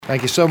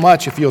Thank you so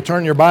much. If you'll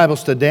turn your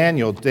Bibles to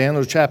Daniel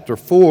chapter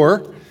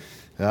 4,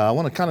 I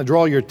want to kind of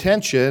draw your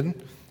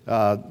attention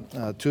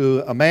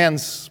to a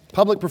man's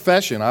public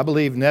profession. I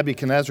believe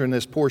Nebuchadnezzar in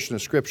this portion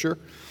of Scripture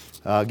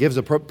gives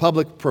a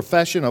public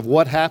profession of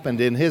what happened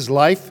in his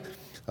life,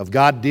 of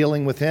God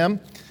dealing with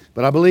him.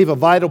 But I believe a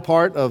vital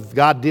part of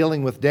God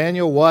dealing with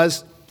Daniel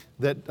was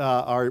that,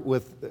 or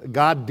with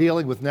God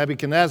dealing with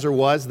Nebuchadnezzar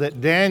was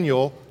that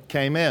Daniel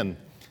came in.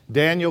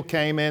 Daniel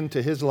came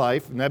into his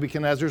life,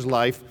 Nebuchadnezzar's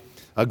life.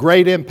 A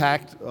great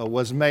impact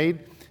was made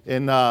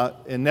in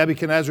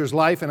Nebuchadnezzar's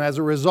life, and as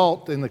a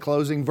result, in the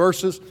closing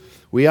verses,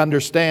 we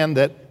understand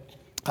that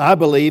I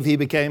believe he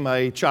became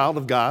a child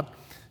of God,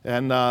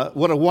 and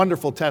what a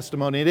wonderful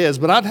testimony it is.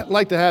 But I'd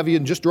like to have you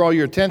and just draw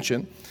your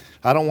attention.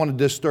 I don't want to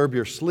disturb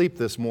your sleep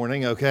this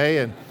morning, okay?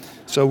 And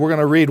so we're going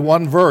to read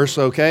one verse,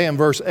 okay, in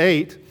verse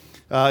 8.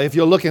 If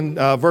you'll look in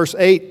verse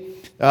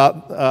 8,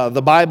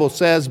 the Bible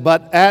says,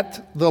 "But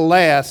at the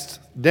last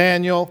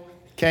Daniel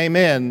came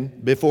in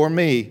before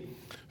me,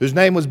 whose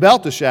name was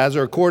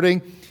Belteshazzar,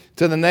 according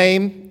to the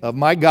name of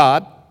my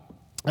God,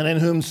 and in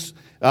whom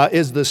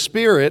is the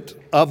spirit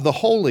of the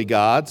holy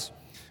gods.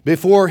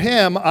 Before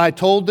him I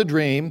told the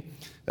dream,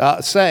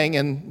 saying,"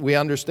 and we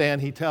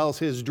understand he tells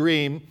his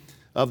dream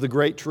of the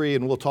great tree,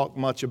 and we'll talk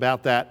much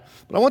about that.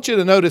 But I want you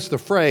to notice the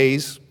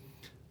phrase,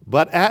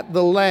 "But at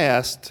the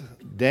last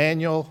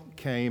Daniel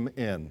came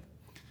in."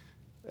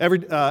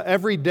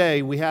 Every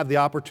day we have the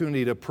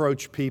opportunity to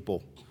approach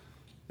people.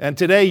 And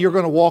today you're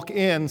going to walk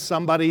in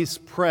somebody's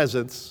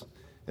presence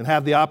and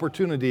have the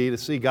opportunity to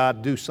see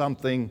God do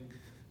something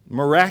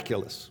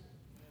miraculous.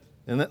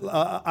 And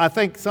I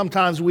think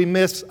sometimes we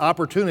miss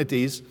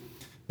opportunities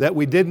that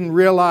we didn't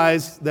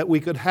realize that we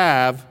could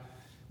have.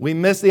 We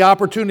miss the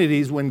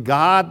opportunities when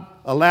God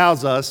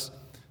allows us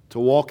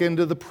to walk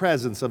into the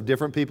presence of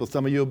different people.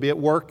 Some of you will be at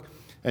work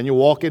and you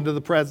walk into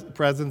the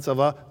presence of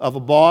a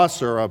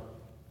boss or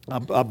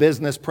a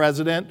business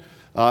president.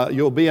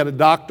 You'll be at a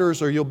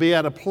doctor's, or you'll be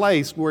at a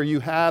place where you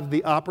have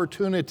the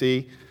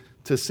opportunity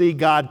to see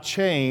God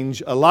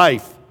change a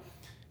life.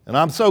 And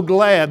I'm so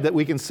glad that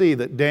we can see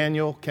that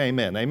Daniel came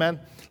in. Amen?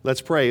 Let's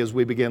pray as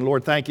we begin.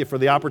 Lord, thank you for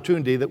the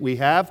opportunity that we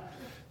have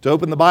to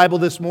open the Bible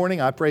this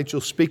morning. I pray that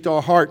you'll speak to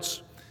our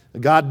hearts.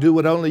 God, do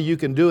what only you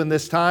can do in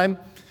this time.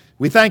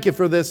 We thank you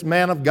for this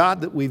man of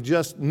God that we've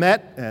just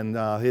met and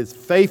his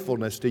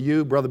faithfulness to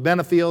you, Brother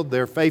Benefield,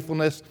 their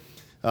faithfulness.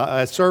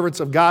 As servants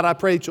of God, I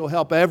pray that you'll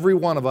help every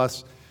one of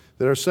us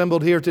that are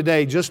assembled here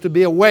today just to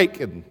be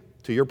awakened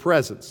to your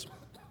presence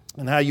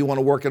and how you want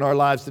to work in our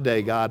lives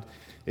today, God.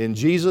 In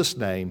Jesus'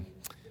 name,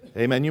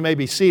 amen. You may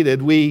be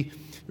seated. We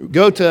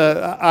go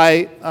to,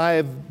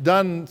 I've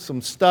done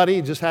some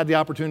study, just had the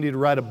opportunity to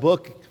write a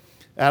book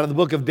out of the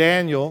book of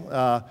Daniel.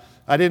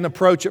 I didn't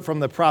approach it from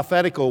the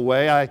prophetical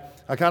way. I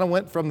kind of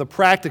went from the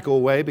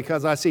practical way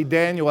because I see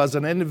Daniel as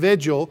an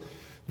individual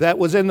that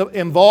was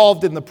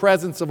involved in the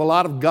presence of a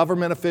lot of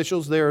government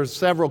officials. There are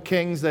several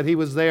kings that he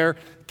was there.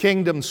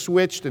 Kingdoms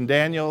switched, and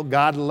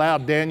God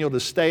allowed Daniel to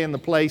stay in the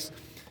place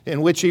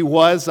in which he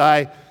was.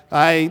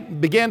 I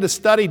began to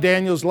study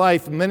Daniel's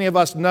life. Many of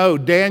us know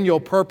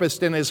Daniel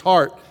purposed in his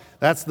heart.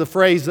 That's the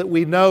phrase that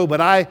we know. But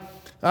I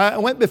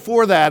went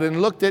before that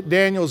and looked at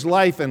Daniel's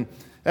life, and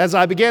as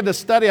I began to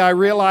study, I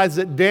realized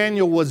that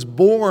Daniel was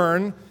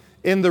born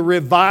in the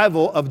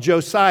revival of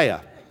Josiah.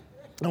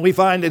 And we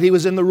find that he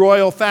was in the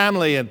royal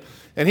family, and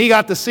he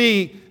got to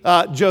see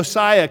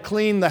Josiah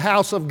clean the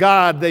house of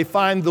God. They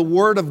find the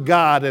Word of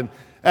God. And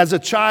as a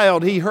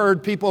child, he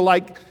heard people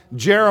like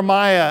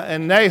Jeremiah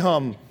and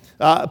Nahum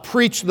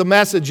preach the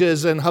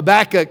messages, and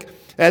Habakkuk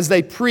as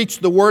they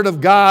preached the Word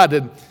of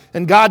God.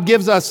 And God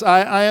gives us,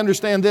 I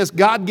understand this,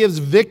 God gives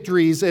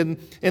victories in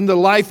the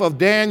life of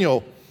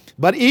Daniel.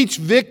 But each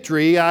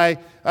victory,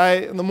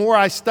 the more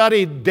I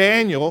studied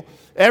Daniel,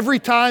 every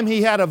time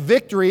he had a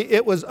victory,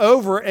 it was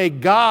over a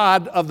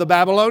god of the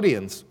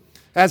Babylonians.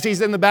 As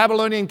he's in the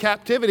Babylonian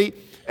captivity,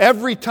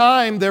 every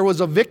time there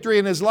was a victory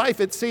in his life,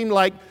 it seemed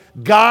like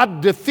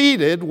God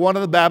defeated one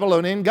of the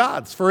Babylonian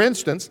gods. For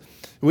instance,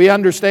 we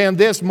understand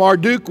this,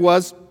 Marduk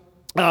was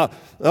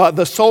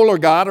the solar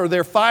god, or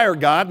their fire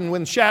god, and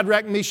when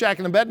Shadrach, Meshach,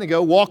 and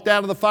Abednego walked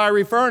out of the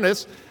fiery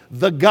furnace,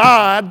 their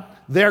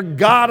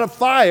god of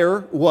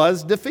fire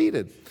was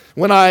defeated.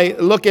 When I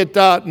look at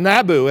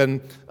Nabu, and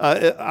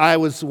I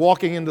was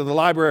walking into the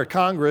Library of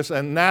Congress,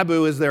 and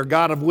Nabu is their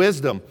god of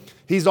wisdom.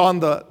 He's on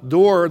the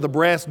door, the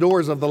brass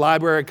doors of the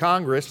Library of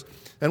Congress,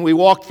 and we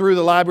walked through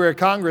the Library of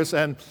Congress,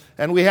 and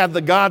we have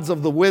the gods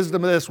of the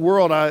wisdom of this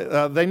world.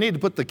 They need to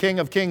put the King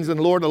of Kings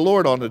and Lord of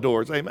Lords on the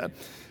doors, amen.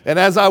 And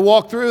as I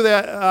walked through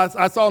that,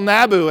 I saw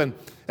Nabu, and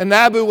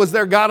Nabu was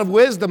their god of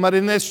wisdom. But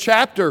in this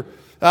chapter,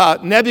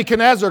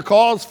 Nebuchadnezzar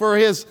calls for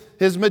his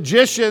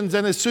magicians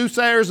and his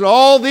soothsayers and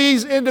all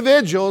these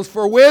individuals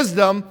for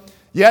wisdom,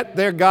 yet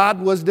their god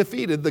was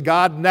defeated. The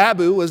god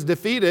Nabu was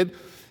defeated.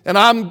 And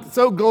I'm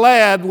so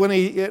glad when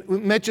he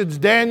mentions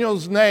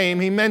Daniel's name,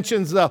 he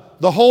mentions the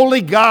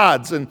holy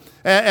gods. And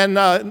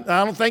I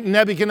don't think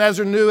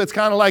Nebuchadnezzar knew. It's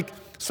kind of like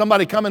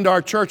somebody coming to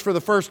our church for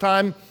the first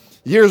time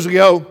years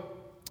ago.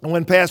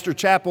 When Pastor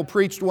Chappell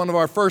preached one of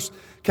our first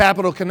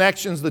Capital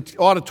Connections, the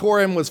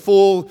auditorium was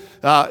full,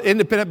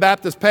 independent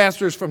Baptist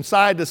pastors from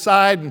side to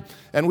side,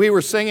 and we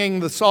were singing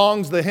the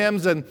songs, the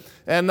hymns, and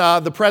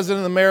the president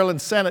of the Maryland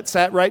Senate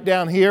sat right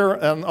down here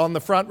on the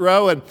front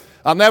row. And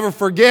I'll never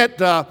forget,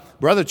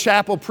 Brother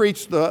Chappell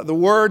preached the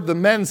word, the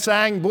men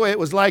sang. Boy, it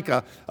was like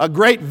a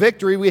great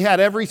victory. We had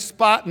every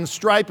spot and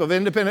stripe of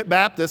independent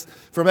Baptists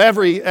from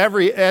every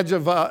edge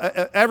of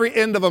every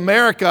end of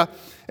America.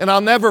 And I'll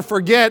never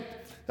forget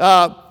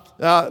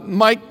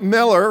Mike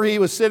Miller. He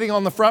was sitting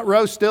on the front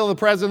row, still the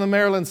president of the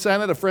Maryland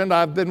Senate, a friend.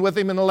 I've been with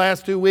him in the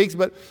last 2 weeks,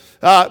 but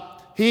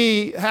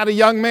he had a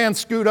young man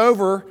scoot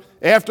over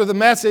after the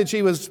message.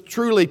 He was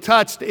truly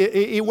touched.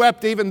 He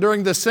wept even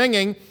during the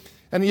singing,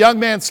 and the young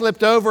man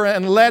slipped over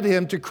and led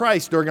him to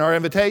Christ during our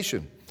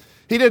invitation.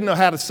 He didn't know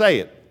how to say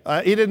it.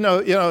 He didn't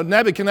know,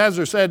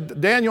 Nebuchadnezzar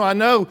said, "Daniel, I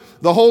know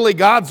the holy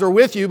gods are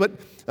with you," but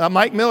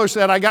Mike Miller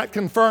said, "I got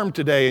confirmed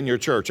today in your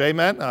church."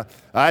 Amen.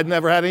 I had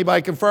never had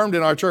anybody confirmed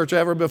in our church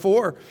ever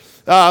before.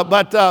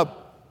 But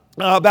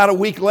about a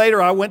week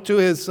later, I went to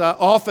his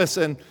office,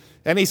 and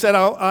he said,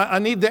 I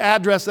need to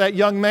address that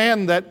young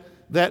man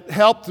that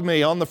helped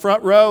me on the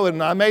front row,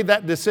 and I made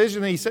that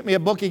decision. And he sent me a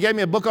book. He gave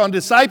me a book on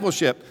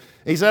discipleship.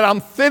 He said,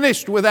 "I'm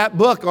finished with that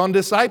book on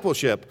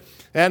discipleship."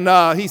 And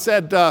he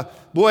said,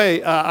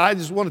 I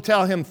just want to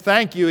tell him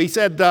thank you. He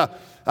said,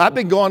 I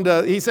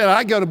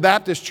go to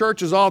Baptist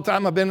churches all the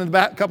time. I've been in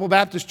a couple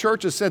Baptist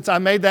churches since I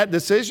made that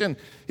decision.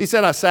 He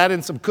said, I sat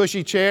in some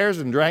cushy chairs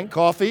and drank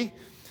coffee.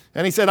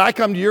 And he said, I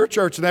come to your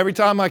church, and every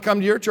time I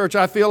come to your church,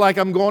 I feel like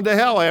I'm going to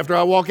hell after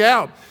I walk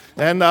out.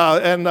 And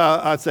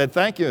I said,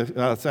 thank you,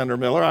 Senator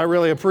Miller. I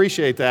really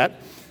appreciate that.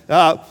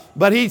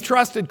 But he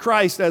trusted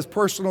Christ as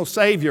personal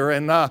Savior,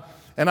 and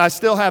I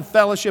still have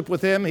fellowship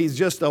with him. He's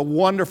just a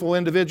wonderful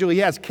individual. He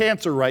has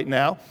cancer right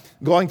now,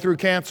 going through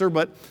cancer,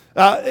 but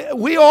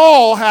we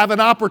all have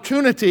an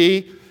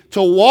opportunity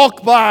to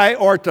walk by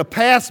or to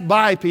pass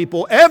by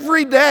people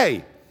every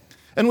day.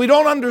 And we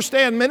don't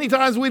understand, many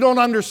times we don't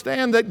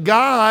understand that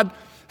God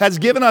has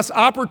given us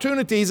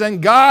opportunities,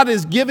 and God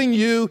is giving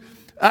you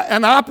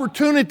an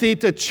opportunity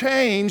to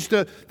change,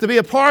 to be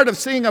a part of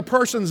seeing a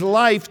person's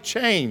life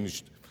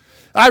changed.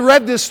 I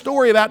read this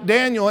story about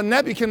Daniel and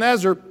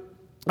Nebuchadnezzar,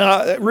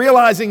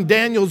 realizing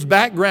Daniel's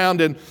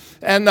background,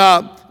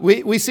 and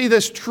we see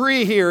this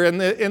tree here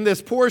in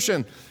this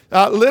portion.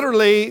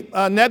 Literally,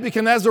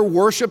 Nebuchadnezzar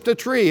worshipped a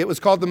tree. It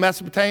was called the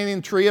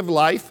Mesopotamian tree of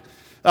life.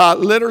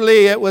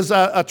 Literally, it was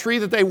a tree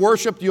that they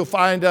worshipped. You'll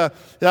find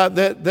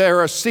that there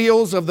are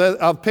seals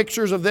of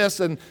pictures of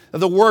this, and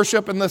the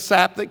worship and the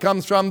sap that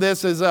comes from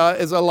this is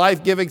a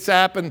life-giving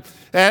sap. And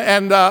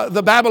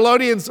the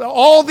Babylonians,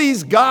 all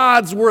these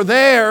gods were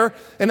there,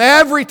 and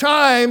every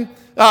time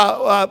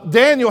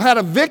Daniel had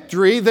a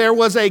victory, there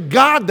was a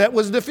god that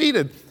was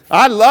defeated.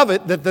 I love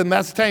it that the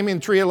Mesopotamian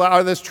tree,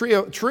 or this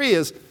tree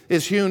is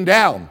hewn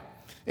down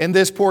in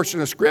this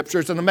portion of Scripture.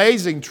 It's an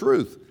amazing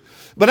truth.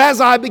 But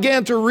as I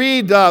began to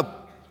read, I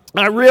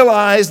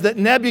realized that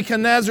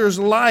Nebuchadnezzar's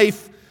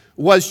life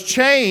was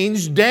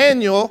changed.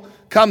 Daniel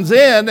comes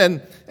in,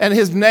 and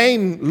his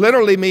name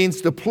literally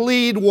means to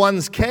plead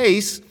one's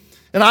case.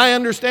 And I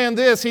understand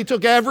this. He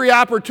took every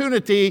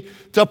opportunity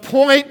to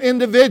point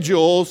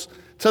individuals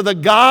to the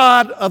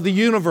God of the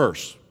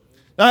universe.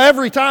 Now,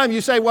 every time you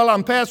say, well,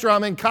 I'm pastor,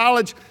 I'm in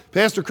college.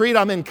 Pastor Creed,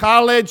 I'm in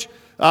college.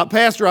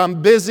 Pastor,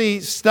 I'm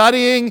busy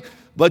studying.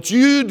 But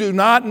you do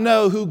not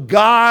know who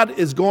God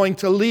is going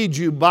to lead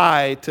you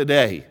by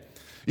today.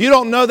 You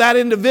don't know that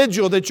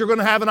individual that you're going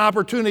to have an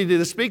opportunity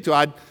to speak to.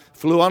 I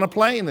flew on a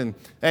plane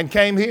and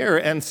came here,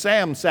 and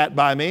Sam sat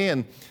by me,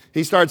 and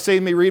he started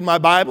seeing me read my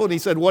Bible, and he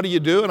said, what do you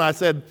do? And I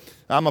said,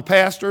 I'm a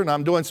pastor, and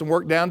I'm doing some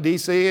work down in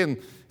D.C.,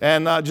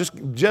 and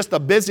just a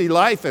busy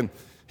life. And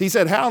he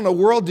said, how in the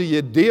world do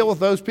you deal with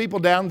those people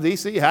down in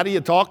D.C.? How do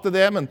you talk to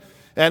them?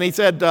 And he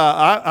said,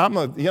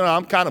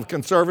 I'm kind of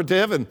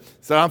conservative, and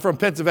said, I'm from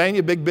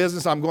Pennsylvania, big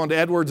business. I'm going to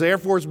Edwards Air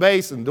Force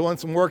Base and doing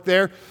some work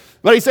there.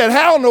 But he said,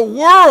 how in the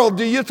world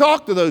do you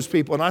talk to those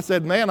people? And I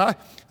said, man,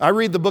 I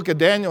read the book of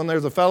Daniel, and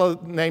there's a fellow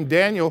named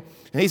Daniel.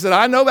 And he said,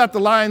 I know about the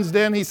lion's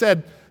den. He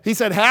said,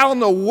 how in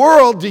the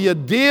world do you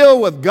deal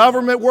with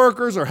government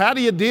workers, or how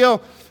do you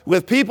deal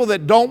with people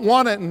that don't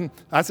want it? And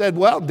I said,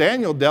 well,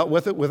 Daniel dealt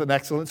with it with an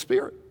excellent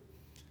spirit.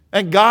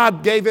 And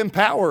God gave him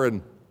power,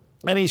 and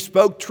he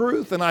spoke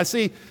truth. And I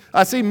see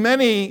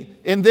many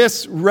in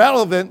this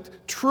relevant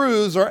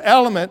truths or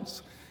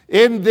elements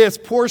in this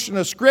portion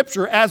of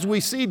Scripture. As we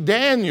see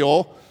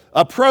Daniel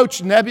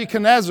approach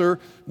Nebuchadnezzar,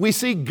 we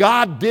see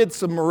God did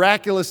some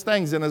miraculous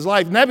things in his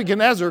life.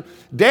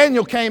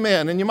 Daniel came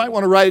in, and you might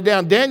want to write it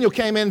down. Daniel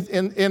came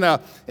in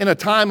a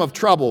time of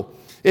trouble.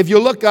 If you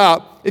look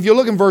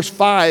in verse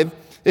 5,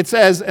 it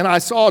says, and I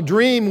saw a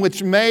dream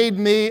which made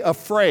me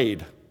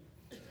afraid.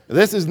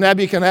 This is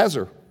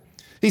Nebuchadnezzar.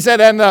 He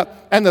said, and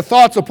the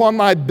thoughts upon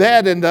my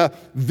bed and the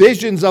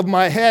visions of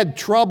my head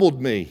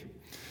troubled me.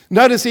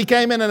 Notice he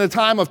came in a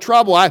time of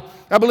trouble. I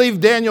believe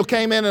Daniel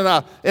came in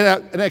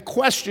a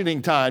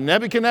questioning time.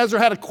 Nebuchadnezzar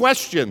had a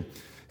question.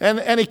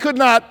 And he could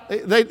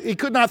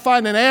not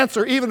find an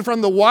answer even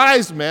from the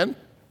wise men,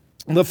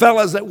 the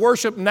fellows that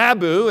worshiped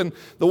Nabu and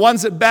the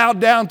ones that bowed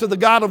down to the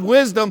God of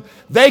wisdom.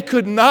 They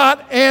could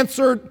not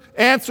answer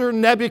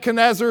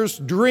Nebuchadnezzar's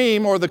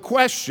dream or the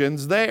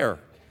questions there.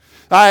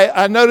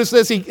 I noticed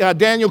this.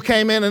 Daniel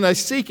came in a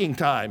seeking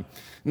time.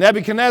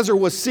 Nebuchadnezzar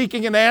was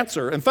seeking an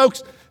answer. And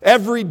folks,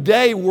 every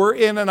day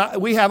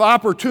we have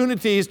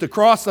opportunities to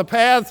cross the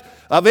paths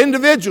of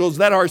individuals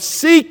that are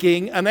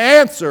seeking an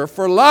answer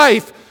for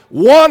life,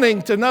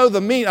 wanting to know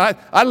the meaning.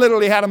 I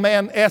literally had a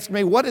man ask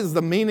me, what is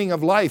the meaning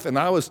of life? And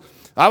I was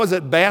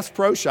at Bass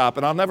Pro Shop,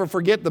 and I'll never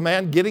forget the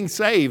man getting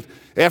saved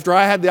after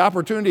I had the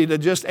opportunity to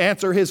just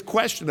answer his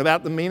question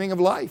about the meaning of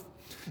life.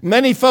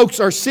 Many folks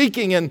are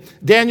seeking, and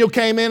Daniel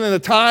came in a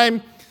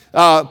time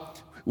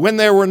when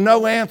there were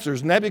no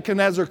answers.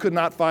 Nebuchadnezzar could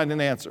not find an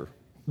answer.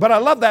 But I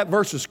love that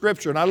verse of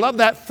Scripture, and I love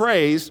that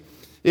phrase.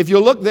 If you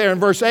look there in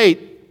verse 8,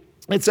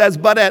 it says,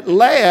 "But at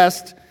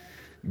last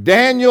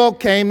Daniel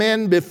came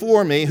in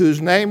before me,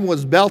 whose name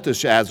was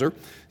Belteshazzar."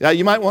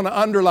 You might want to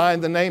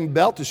underline the name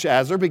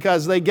Belteshazzar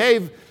because they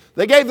gave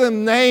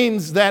them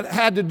names that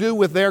had to do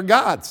with their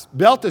gods.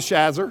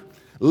 Belteshazzar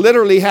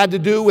literally had to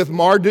do with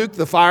Marduk,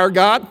 the fire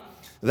god.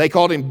 They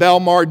called him Bel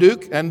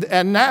Marduk,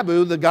 and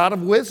Nabu, the god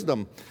of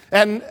wisdom.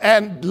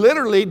 And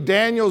literally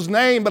Daniel's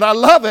name, but I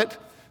love it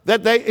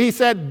that he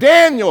said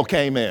Daniel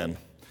came in.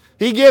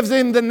 He gives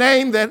him the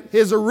name that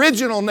his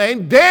original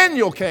name,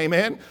 Daniel, came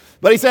in.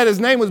 But he said his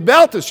name was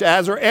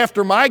Belteshazzar,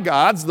 after my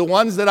gods, the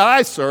ones that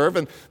I serve,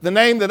 and the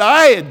name that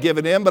I had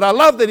given him. But I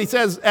love that he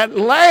says, at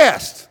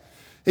last.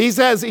 He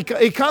says, he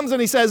comes and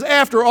he says,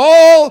 after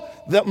all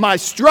my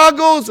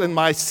struggles and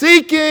my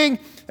seeking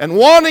and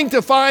wanting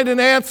to find an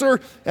answer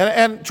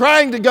and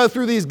trying to go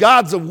through these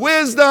gods of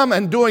wisdom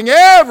and doing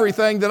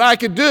everything that I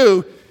could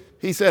do,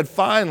 he said,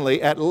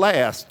 finally, at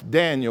last,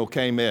 Daniel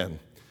came in.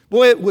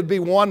 Boy, it would be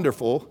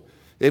wonderful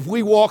if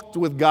we walked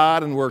with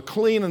God and were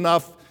clean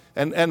enough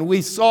and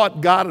we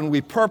sought God and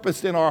we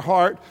purposed in our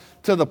heart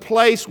to the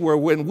place where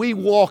when we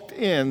walked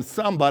in,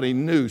 somebody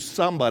knew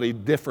somebody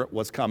different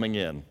was coming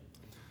in.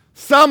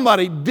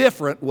 Somebody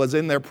different was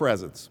in their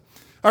presence.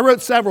 I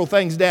wrote several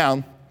things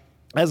down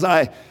as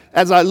I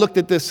looked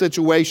at this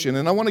situation,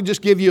 and I want to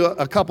just give you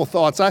a couple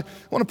thoughts. I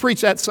want to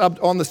preach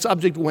on the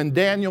subject when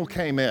Daniel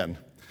came in.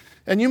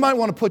 And you might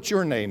want to put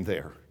your name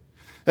there.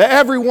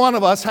 Every one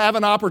of us have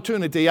an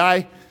opportunity.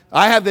 I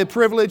have the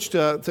privilege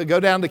to go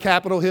down to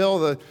Capitol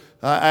Hill.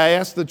 I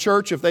asked the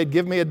church if they'd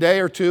give me a day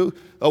or two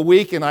a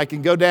week, and I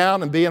can go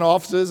down and be in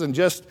offices and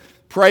just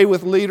pray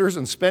with leaders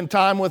and spend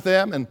time with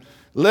them. And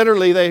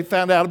literally, they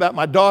found out about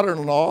my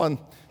daughter-in-law,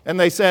 and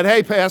they said,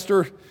 hey,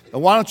 Pastor,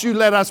 why don't you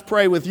let us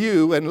pray with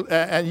you?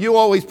 And you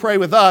always pray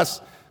with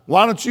us.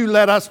 Why don't you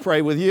let us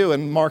pray with you?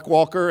 And Mark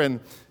Walker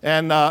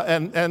and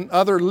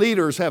other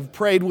leaders have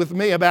prayed with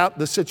me about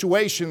the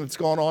situation that's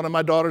going on in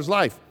my daughter's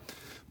life.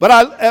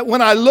 But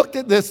when I looked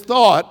at this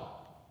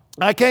thought,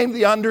 I came to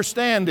the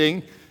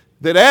understanding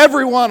that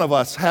every one of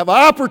us have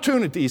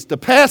opportunities to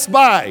pass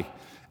by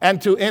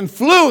and to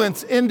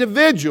influence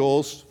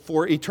individuals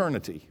for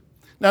eternity.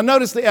 Now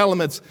notice the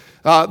elements,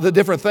 the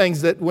different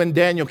things that when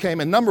Daniel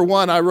came in. Number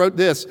one, I wrote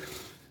this.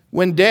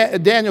 When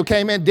Daniel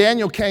came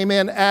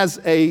in as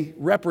a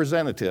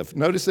representative.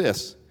 Notice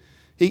this.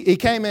 He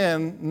came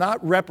in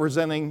not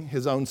representing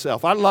his own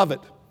self. I love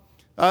it.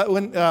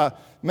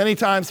 Many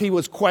times he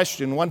was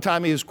questioned. One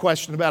time he was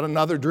questioned about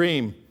another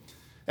dream.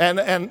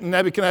 And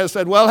Nebuchadnezzar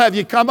said, well, have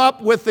you come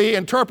up with the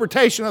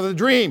interpretation of the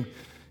dream?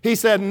 He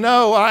said,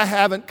 no, I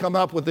haven't come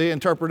up with the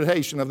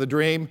interpretation of the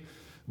dream,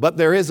 but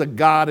there is a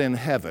God in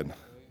heaven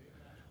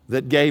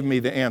that gave me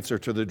the answer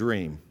to the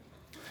dream.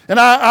 And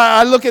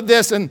I look at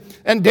this, and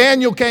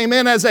Daniel came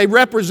in as a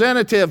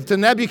representative to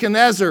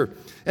Nebuchadnezzar,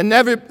 and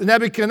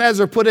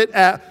Nebuchadnezzar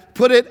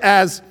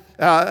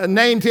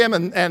named him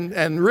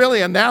and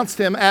really announced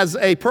him as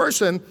a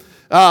person,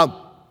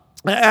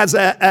 as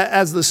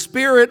the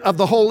spirit of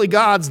the holy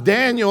gods.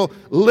 Daniel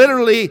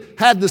literally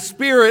had the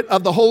spirit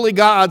of the holy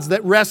gods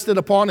that rested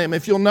upon him.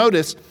 If you'll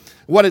notice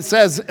what it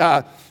says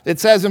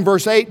in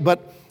verse 8,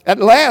 but at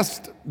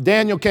last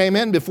Daniel came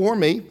in before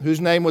me,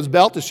 whose name was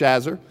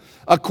Belteshazzar,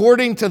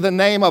 according to the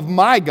name of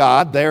my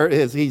God. There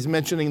is, he's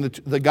mentioning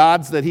the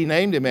gods that he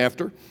named him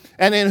after,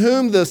 and in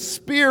whom the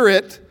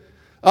spirit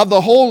of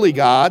the holy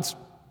gods,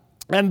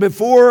 and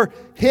before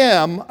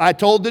him I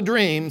told the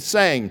dream,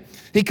 saying,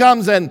 he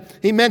comes and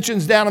he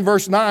mentions down in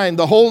verse 9,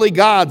 the holy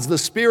gods, the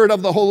spirit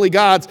of the holy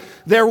gods.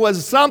 There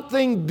was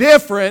something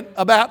different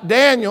about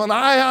Daniel, and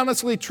I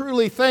honestly,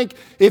 truly think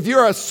if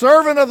you're a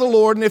servant of the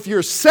Lord and if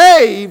you're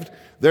saved,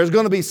 there's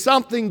going to be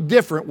something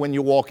different when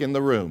you walk in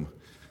the room.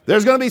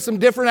 There's going to be some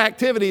different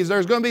activities.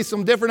 There's going to be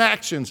some different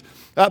actions.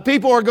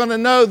 People are going to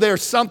know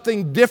there's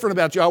something different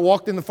about you. I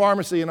walked in the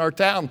pharmacy in our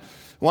town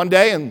one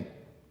day, and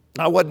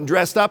I wasn't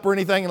dressed up or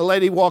anything, and a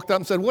lady walked up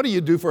and said, what do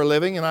you do for a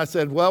living? And I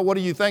said, well, what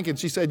do you think? And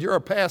she said, you're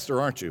a pastor,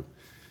 aren't you?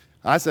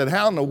 I said,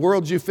 how in the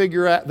world did you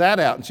figure that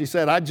out? And she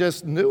said, I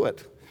just knew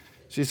it.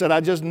 She said, I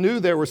just knew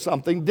there was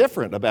something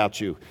different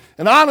about you.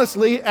 And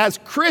honestly, as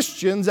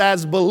Christians,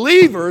 as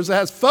believers,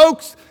 as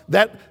folks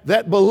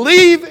that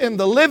believe in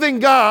the living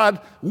God,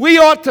 we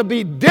ought to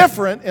be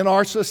different in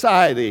our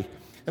society.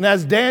 And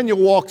as Daniel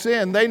walks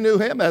in, they knew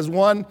him as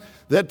one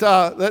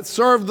that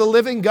served the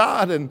living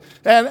God.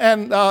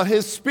 And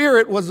his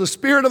spirit was the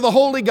spirit of the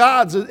holy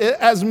gods,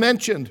 as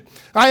mentioned.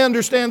 I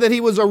understand that he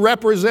was a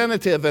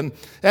representative,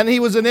 and he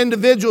was an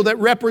individual that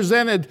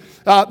represented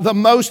the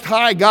Most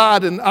High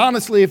God. And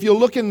honestly, if you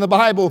look in the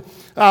Bible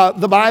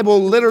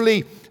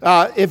literally,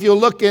 if you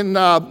look in,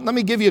 let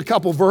me give you a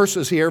couple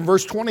verses here. In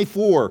verse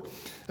 24,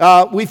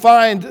 we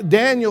find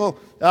Daniel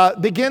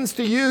begins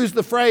to use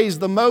the phrase,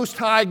 the Most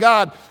High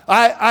God.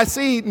 I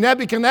see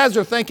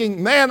Nebuchadnezzar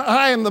thinking, man,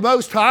 I am the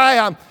Most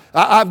High.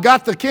 I've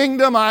got the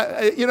kingdom.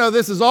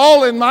 This is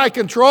all in my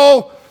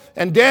control.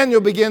 And Daniel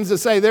begins to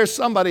say, there's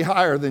somebody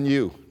higher than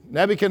you.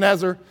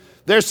 Nebuchadnezzar,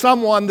 there's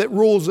someone that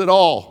rules it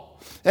all.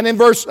 And in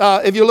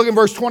if you look in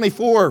verse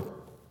 24,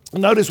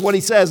 notice what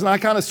he says, and I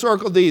kind of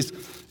circled these.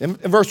 In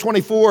verse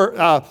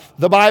 24,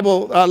 the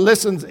Bible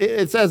listens.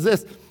 It says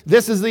this,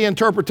 this is the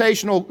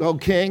interpretation, O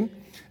king,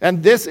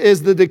 and this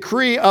is the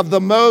decree of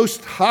the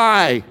Most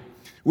High,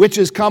 which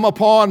has come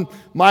upon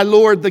my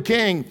Lord the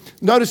king.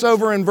 Notice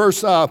over in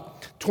verse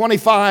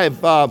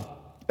 25,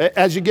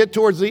 as you get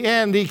towards the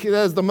end, he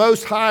says, the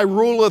Most High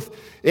ruleth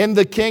in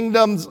the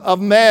kingdoms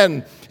of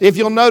men. If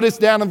you'll notice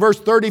down in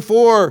verse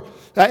 34,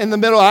 in the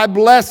middle, I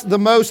bless the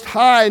Most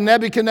High.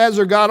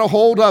 Nebuchadnezzar got a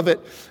hold of it.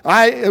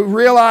 I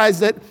realize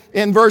that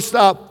in verse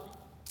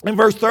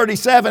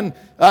 37,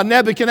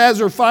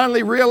 Nebuchadnezzar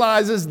finally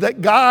realizes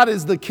that God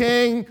is the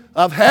King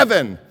of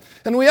heaven.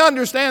 And we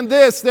understand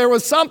this, there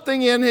was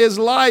something in his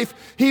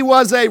life. He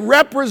was a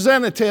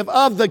representative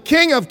of the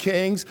King of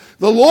Kings,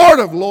 the Lord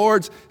of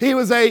Lords. He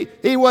was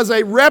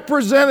a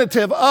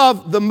representative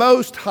of the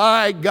Most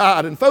High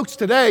God. And folks,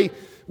 today,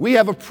 we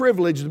have a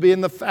privilege to be in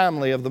the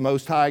family of the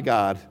Most High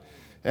God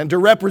and to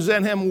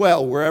represent him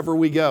well wherever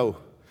we go.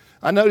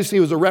 I noticed he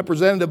was a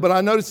representative, but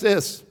I noticed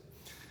this.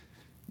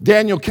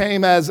 Daniel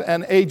came as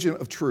an agent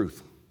of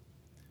truth.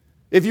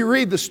 If you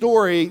read the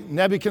story,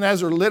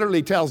 Nebuchadnezzar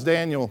literally tells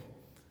Daniel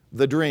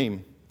the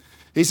dream.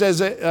 He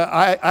says,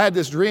 I had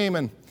this dream,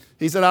 and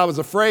he said, I was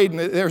afraid, and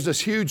there's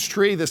this huge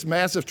tree, this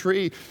massive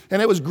tree,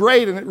 and it was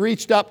great, and it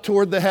reached up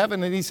toward the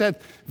heaven, and he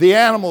said, the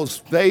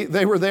animals,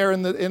 they were there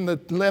in the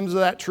limbs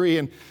of that tree,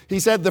 and he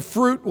said, the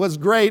fruit was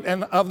great,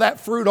 and of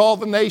that fruit, all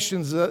the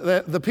nations,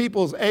 the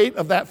peoples ate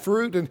of that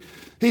fruit, and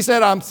he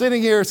said, I'm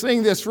sitting here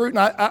seeing this fruit, and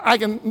I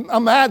can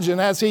imagine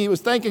as he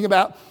was thinking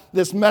about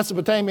this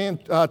Mesopotamian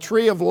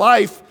tree of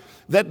life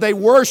that they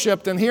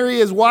worshiped, and here he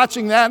is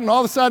watching that, and all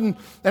of a sudden,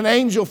 an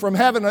angel from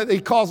heaven,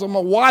 he calls him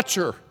a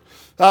watcher,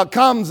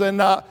 comes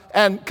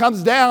and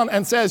comes down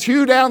and says,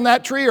 hew down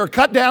that tree or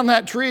cut down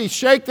that tree,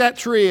 shake that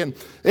tree. And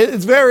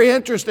it's very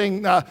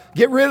interesting.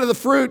 Get rid of the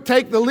fruit,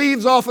 take the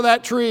leaves off of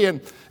that tree.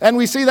 And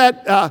we see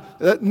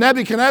that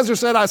Nebuchadnezzar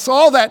said, I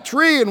saw that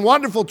tree, and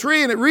wonderful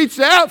tree, and it reached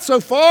out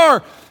so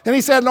far. And he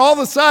said, and all of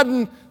a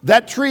sudden,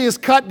 that tree is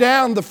cut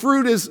down, the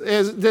fruit is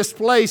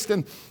displaced,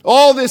 and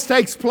all this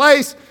takes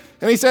place.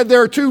 And he said,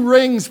 there are two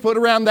rings put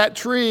around that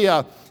tree,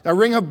 a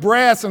ring of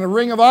brass and a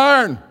ring of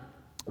iron.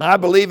 I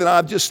believe, and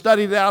I've just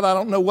studied it out, I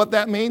don't know what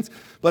that means,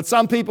 but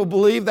some people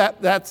believe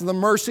that that's the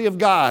mercy of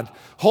God,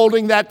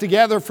 holding that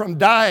together from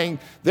dying.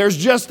 There's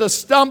just a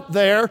stump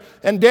there,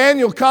 and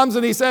Daniel comes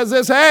and he says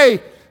this,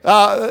 hey,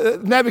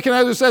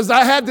 Nebuchadnezzar says,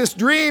 I had this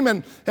dream,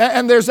 and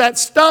there's that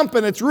stump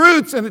and its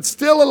roots, and it's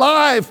still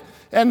alive.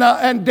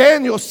 And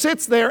Daniel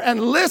sits there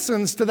and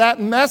listens to that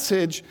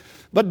message,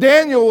 but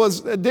Daniel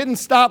didn't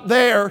stop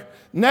there.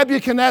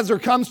 Nebuchadnezzar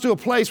comes to a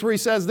place where he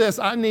says this,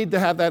 I need to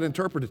have that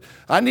interpreted.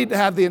 I need to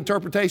have the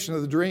interpretation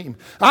of the dream.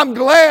 I'm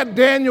glad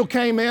Daniel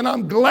came in.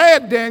 I'm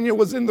glad Daniel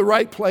was in the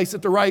right place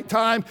at the right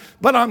time.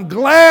 But I'm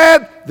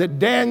glad that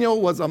Daniel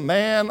was a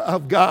man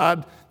of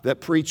God that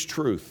preached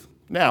truth.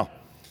 Now,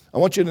 I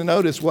want you to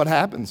notice what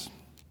happens.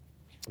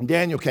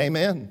 Daniel came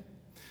in.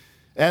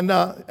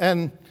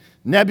 And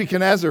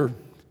Nebuchadnezzar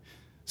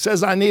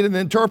says, I need an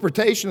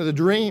interpretation of the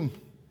dream.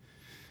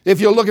 If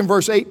you'll look in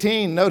verse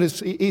 18, notice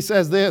he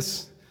says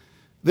this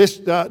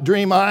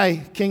dream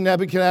I, King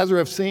Nebuchadnezzar,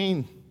 have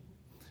seen.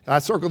 I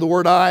circled the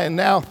word I, and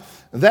now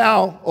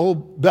thou, O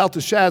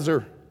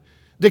Belteshazzar,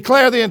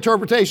 declare the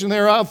interpretation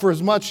thereof, for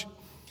as much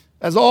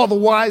as all the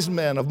wise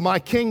men of my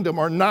kingdom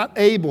are not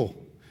able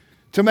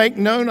to make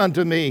known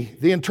unto me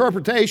the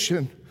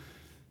interpretation,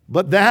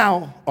 but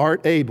thou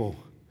art able,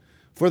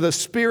 for the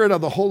spirit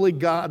of the holy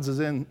gods is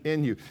in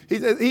you.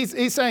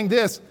 He's saying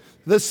this.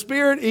 The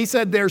Spirit, he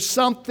said, there's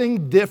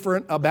something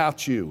different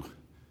about you.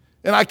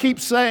 And I keep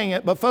saying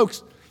it, but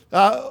folks,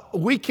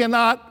 we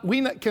cannot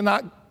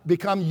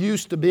become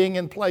used to being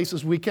in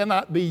places. We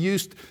cannot be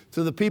used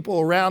to the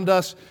people around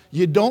us.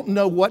 You don't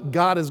know what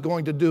God is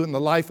going to do in the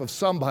life of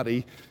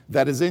somebody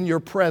that is in your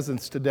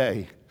presence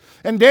today.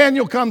 And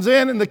Daniel comes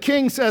in, and the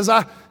king says,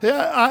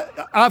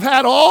 I've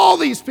had all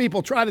these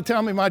people try to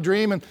tell me my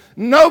dream, and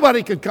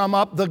nobody could come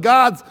up.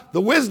 The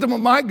wisdom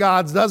of my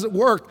gods doesn't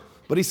work.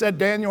 But he said,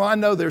 Daniel, I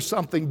know there's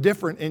something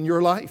different in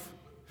your life.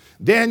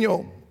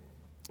 Daniel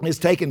is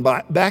taken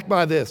back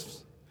by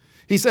this.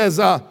 He says,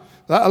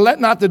 let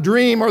not the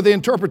dream or the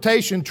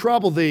interpretation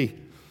trouble thee.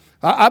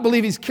 I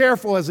believe he's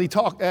careful as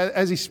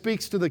he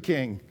speaks to the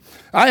king.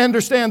 I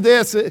understand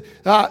this.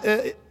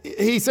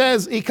 He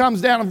says, he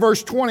comes down in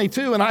verse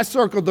 22, and I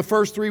circled the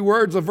first three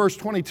words of verse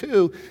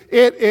 22.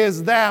 It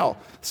is thou.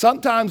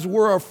 Sometimes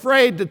we're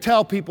afraid to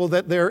tell people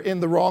that they're in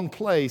the wrong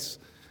place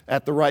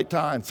at the right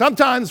time.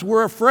 Sometimes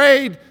we're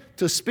afraid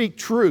to speak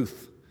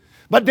truth.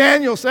 But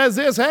Daniel says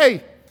this,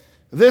 hey,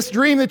 this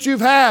dream that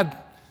you've had,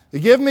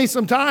 give me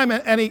some time.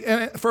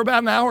 And for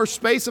about an hour,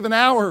 space of an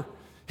hour,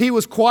 he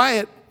was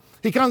quiet.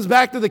 He comes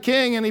back to the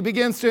king and he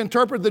begins to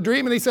interpret the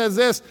dream, and he says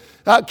this,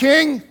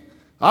 King,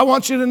 I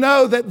want you to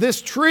know that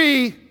this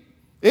tree,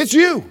 it's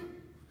you.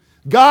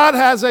 God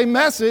has a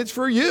message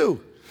for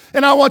you.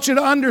 And I want you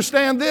to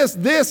understand this.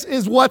 This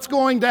is what's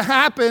going to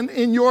happen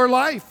in your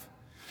life.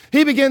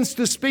 He begins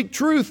to speak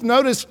truth.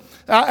 Notice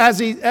as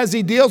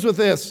he deals with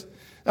this.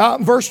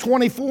 Verse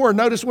 24,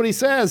 notice what he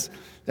says.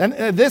 And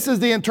this is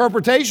the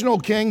interpretation, O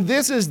king.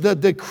 This is the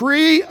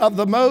decree of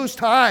the Most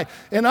High.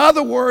 In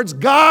other words,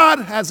 God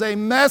has a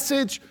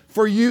message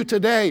for you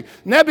today.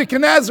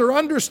 Nebuchadnezzar,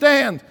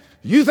 understand,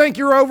 you think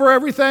you're over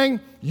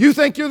everything. You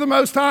think you're the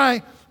Most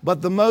High.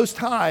 But the Most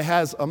High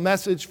has a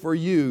message for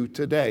you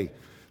today.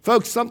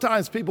 Folks,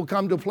 sometimes people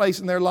come to a place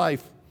in their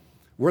life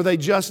where they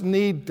just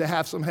need to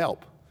have some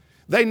help.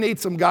 They need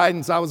some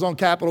guidance. I was on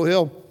Capitol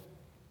Hill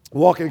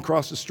walking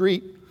across the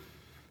street,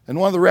 and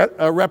one of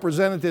the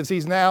representatives, he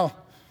is now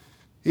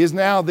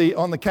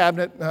on the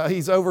cabinet.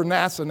 He's over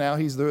NASA now.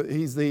 He's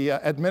the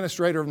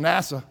administrator of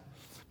NASA.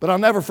 But I'll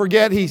never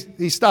forget,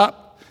 he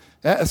stopped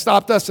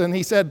us and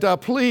he said,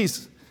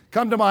 please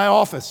come to my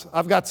office.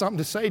 I've got something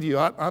to say to you.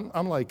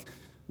 I'm like,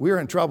 we're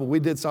in trouble.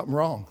 We did something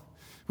wrong.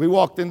 We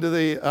walked into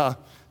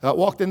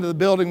the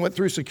building, went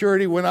through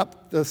security, went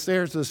up the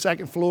stairs to the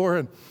second floor,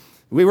 and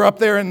we were up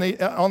there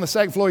on the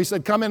second floor. He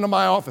said, come into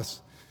my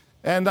office.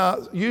 And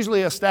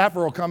usually a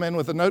staffer will come in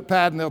with a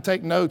notepad and they'll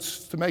take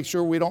notes to make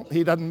sure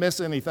he doesn't miss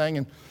anything.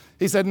 And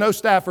he said, no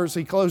staffers.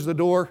 He closed the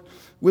door.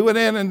 We went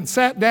in and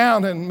sat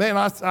down, and man,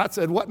 I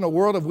said, what in the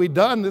world have we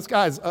done? This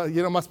guy's,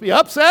 must be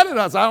upset at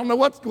us. I don't know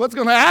what's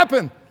going to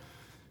happen.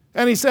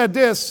 And he said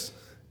this,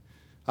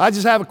 I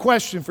just have a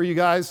question for you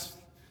guys.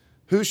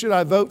 Who should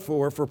I vote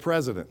for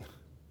president?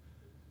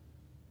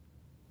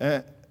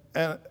 And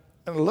I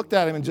looked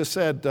at him and just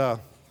said,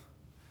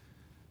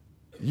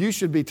 you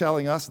should be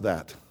telling us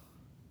that.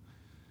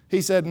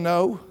 He said,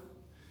 no,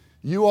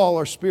 you all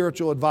are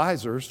spiritual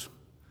advisors.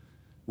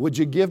 Would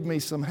you give me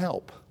some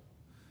help?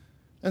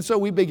 And so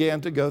we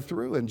began to go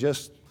through and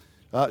just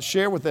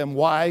share with them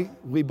why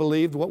we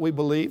believed what we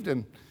believed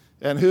and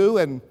who.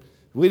 And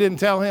we didn't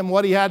tell him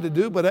what he had to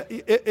do, but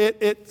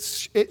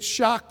it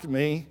shocked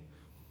me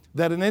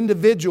that an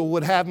individual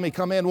would have me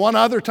come in. One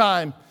other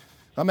time,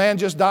 a man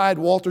just died,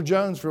 Walter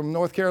Jones from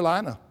North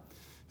Carolina.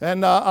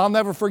 And I'll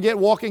never forget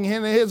walking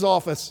into his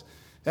office.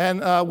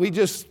 And we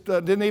just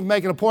didn't even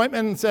make an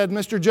appointment and said,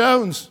 Mr.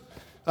 Jones,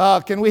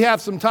 can we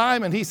have some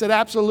time? And he said,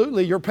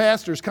 absolutely, your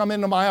pastors come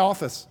into my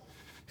office.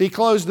 He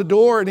closed the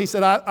door and he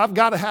said, I've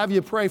got to have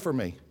you pray for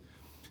me.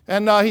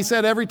 And he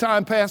said, every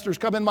time pastors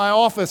come in my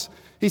office,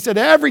 he said,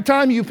 every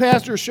time you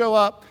pastors show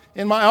up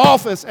in my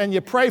office and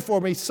you pray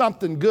for me,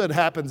 something good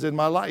happens in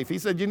my life. He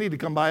said, you need to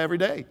come by every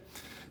day.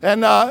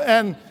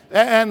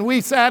 And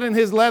we sat in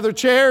his leather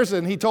chairs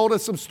and he told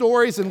us some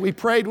stories and we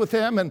prayed with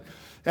him.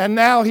 And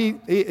now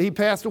he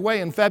passed away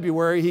in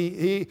February.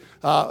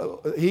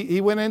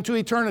 He went into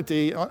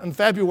eternity in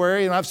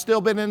February, and I've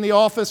still been in the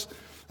office.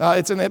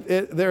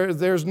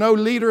 There's no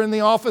leader in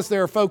the office.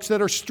 There are folks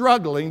that are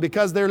struggling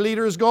because their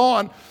leader is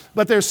gone,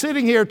 but they're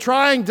sitting here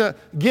trying to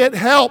get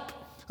help.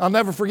 I'll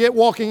never forget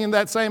walking in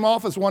that same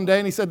office one day,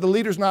 and he said, the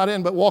leader's not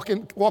in, but walk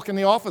in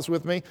the office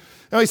with me.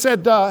 And he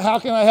said, how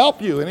can I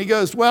help you? And he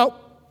goes,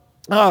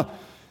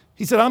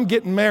 he said, I'm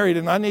getting married,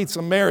 and I need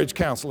some marriage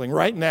counseling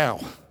right now.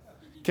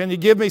 Can you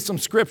give me some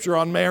scripture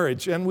on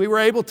marriage? And we were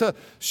able to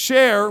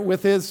share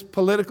with his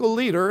political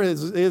leader,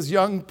 his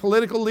young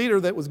political leader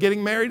that was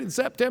getting married in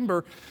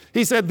September.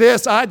 He said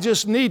this, I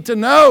just need to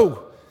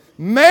know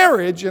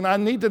marriage, and I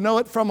need to know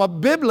it from a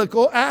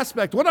biblical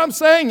aspect. What I'm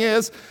saying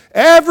is,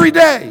 every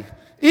day,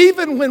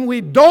 even when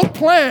we don't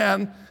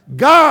plan,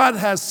 God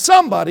has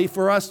somebody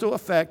for us to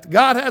affect.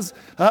 God has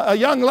a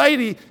young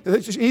lady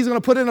that he's going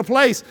to put in a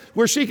place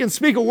where she can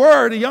speak a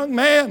word, a young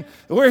man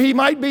where he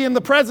might be in the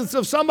presence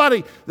of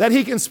somebody that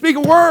he can speak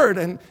a word,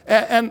 and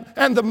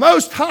the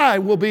Most High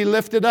will be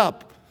lifted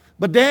up.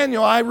 But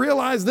Daniel, I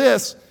realize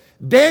this,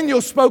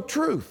 Daniel spoke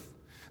truth.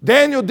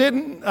 Daniel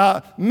didn't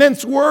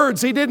mince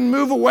words. He didn't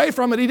move away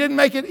from it. He didn't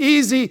make it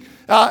easy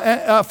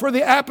for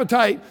the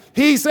appetite.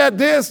 He said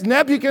this,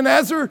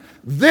 Nebuchadnezzar,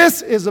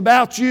 this is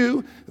about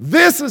you.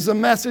 This is a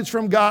message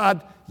from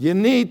God. You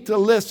need to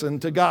listen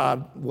to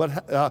God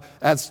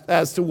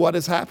as to what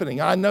is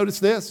happening. I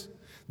noticed this.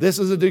 This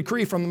is a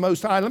decree from the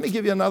Most High. Let me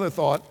give you another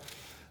thought.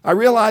 I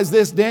realized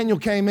this. Daniel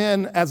came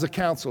in as a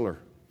counselor.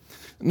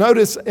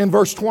 Notice in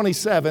verse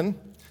 27,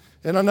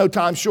 and I know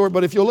time's short,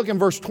 but if you look in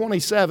verse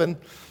 27,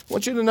 I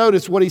want you to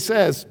notice what he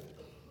says.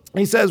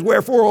 He says,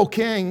 "Wherefore, O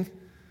king,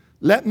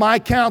 let my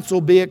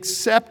counsel be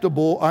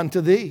acceptable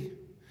unto thee,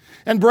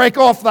 and break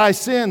off thy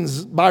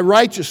sins by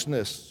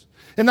righteousness,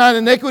 and thine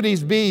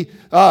iniquities be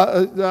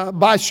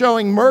by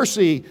showing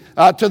mercy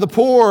to the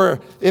poor,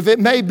 if it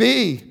may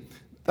be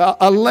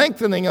a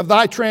lengthening of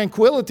thy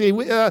tranquility."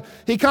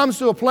 He comes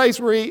to a place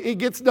where he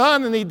gets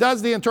done and he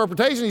does the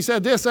interpretation. He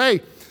said this,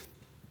 hey,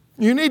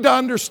 you need to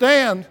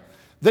understand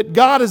that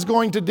God is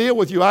going to deal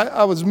with you.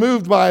 I was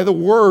moved by the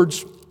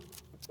words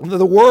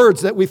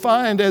that we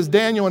find as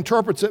Daniel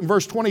interprets it in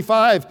verse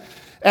 25.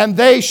 "And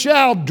they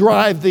shall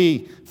drive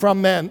thee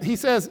from men." He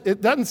says,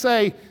 it doesn't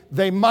say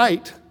they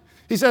might.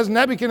 He says,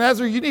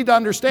 Nebuchadnezzar, you need to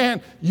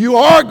understand, you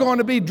are going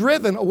to be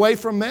driven away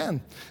from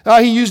men.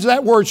 He uses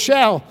that word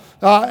shall,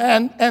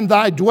 and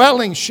thy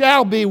dwelling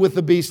shall be with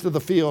the beasts of the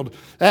field,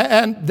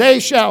 and they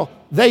shall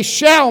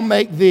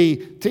make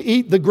thee to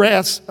eat the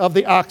grass of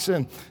the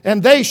oxen,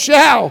 and they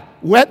shall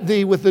wet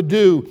thee with the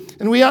dew.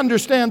 And we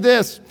understand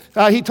this.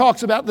 He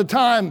talks about the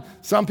time.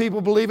 Some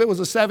people believe it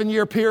was a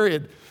 7-year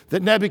period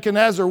that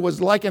Nebuchadnezzar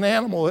was like an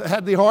animal. It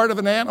had the heart of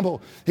an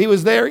animal. He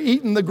was there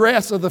eating the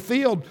grass of the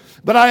field.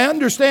 But I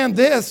understand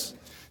this.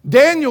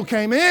 Daniel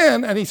came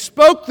in and he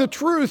spoke the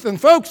truth. And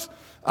folks,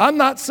 I'm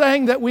not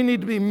saying that we need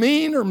to be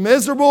mean or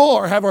miserable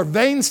or have our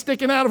veins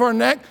sticking out of our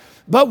neck,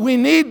 but we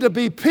need to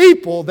be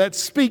people that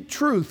speak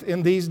truth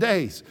in these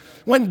days.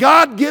 When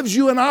God gives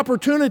you an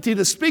opportunity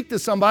to speak to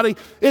somebody,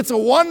 it's a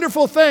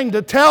wonderful thing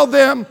to tell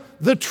them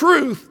the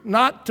truth,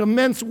 not to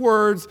mince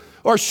words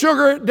or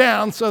sugar it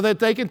down so that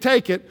they can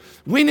take it.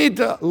 We need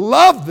to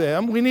love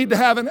them. We need to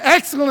have an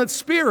excellent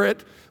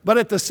spirit, but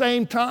at the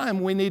same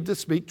time, we need to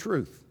speak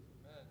truth.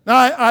 Now,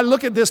 I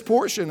look at this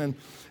portion,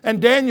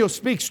 and Daniel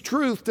speaks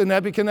truth to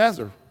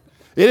Nebuchadnezzar.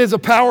 It is a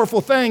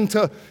powerful thing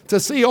to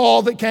see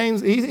all that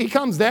came. He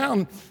comes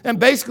down and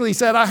basically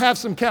said, I have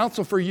some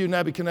counsel for you,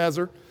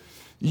 Nebuchadnezzar.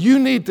 You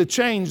need to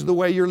change the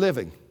way you're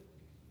living.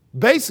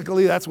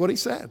 Basically, that's what he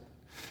said.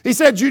 He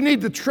said, you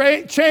need to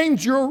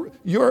change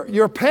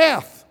your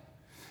path.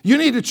 You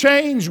need to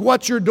change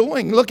what you're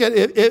doing. Look at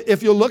it.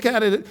 If you look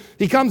at it,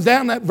 he comes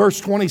down at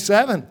verse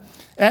 27.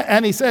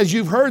 And he says,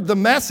 you've heard the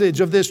message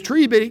of this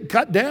tree being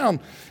cut down.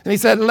 And he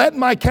said, let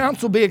my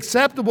counsel be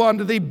acceptable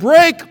unto thee.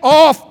 Break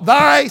off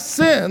thy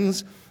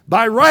sins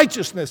by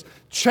righteousness.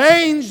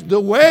 Change the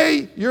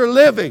way you're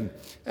living.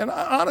 And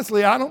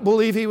honestly, I don't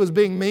believe he was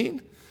being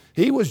mean.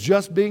 He was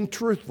just being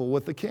truthful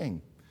with the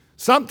king.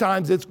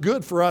 Sometimes it's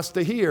good for us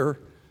to hear,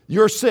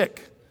 you're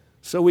sick,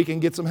 so we can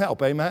get some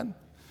help. Amen?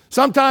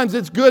 Sometimes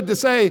it's good to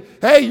say,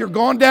 hey, you're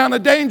going down a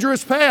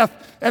dangerous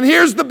path, and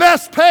here's the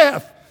best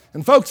path.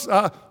 And folks,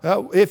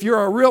 if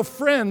you're a real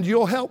friend,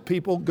 you'll help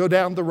people go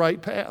down the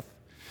right path.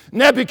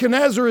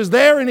 Nebuchadnezzar is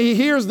there, and he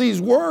hears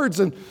these words,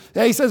 and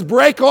he says,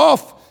 break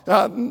off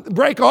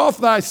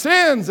thy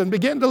sins and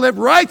begin to live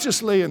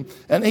righteously.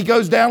 And he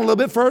goes down a little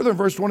bit further in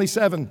verse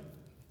 27.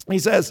 He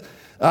says,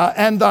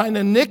 and thine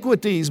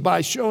iniquities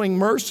by showing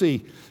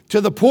mercy to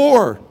the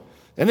poor.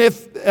 And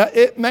if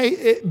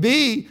it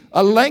be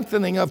a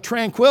lengthening of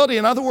tranquility,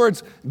 in other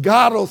words,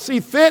 God will see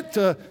fit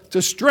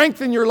to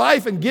strengthen your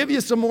life and give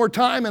you some more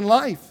time in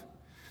life.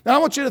 Now I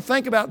want you to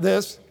think about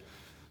this.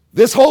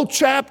 This whole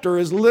chapter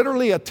is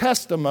literally a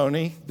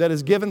testimony that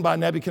is given by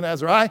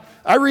Nebuchadnezzar.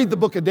 I read the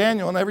book of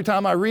Daniel, and every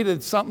time I read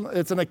it,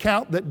 it's an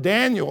account that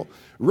Daniel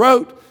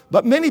wrote.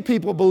 But many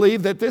people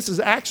believe that this is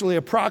actually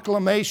a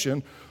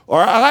proclamation, or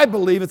I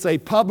believe it's a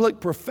public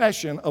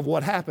profession of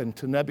what happened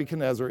to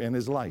Nebuchadnezzar in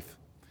his life.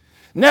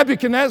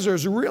 Nebuchadnezzar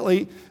is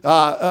really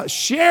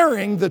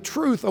sharing the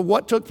truth of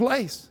what took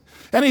place.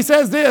 And he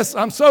says this,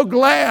 I'm so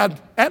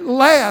glad at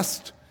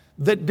last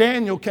that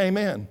Daniel came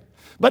in.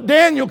 But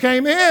Daniel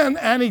came in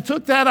and he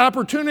took that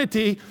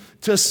opportunity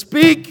to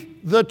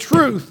speak the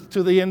truth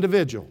to the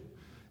individual.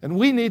 And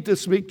we need to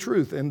speak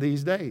truth in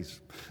these days.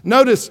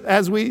 Notice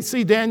as we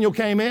see Daniel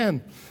came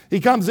in,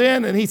 he comes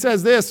in and he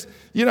says this,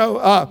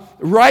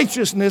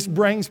 righteousness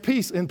brings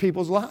peace in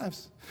people's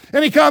lives.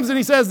 And he comes and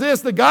he says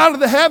this, the God of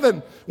the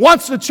heaven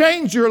wants to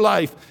change your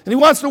life, and he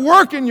wants to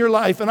work in your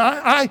life. And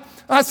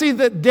I see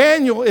that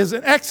Daniel is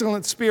an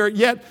excellent spirit,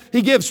 yet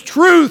he gives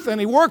truth and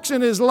he works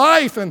in his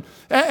life,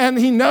 and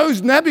he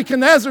knows,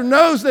 Nebuchadnezzar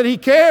knows that he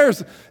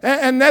cares,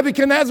 and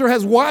Nebuchadnezzar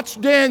has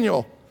watched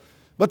Daniel.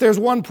 But there's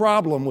one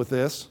problem with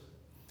this.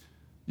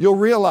 You'll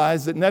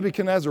realize that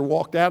Nebuchadnezzar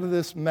walked out of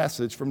this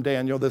message from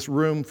Daniel, this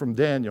room from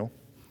Daniel,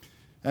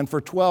 and for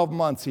 12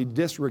 months he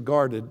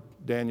disregarded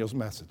Daniel's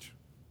message.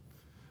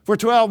 For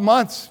 12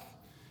 months,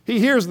 he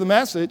hears the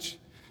message,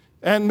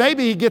 and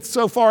maybe he gets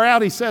so far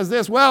out, he says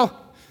this,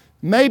 well,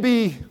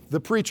 maybe the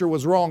preacher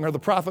was wrong or the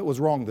prophet was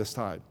wrong this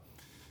time.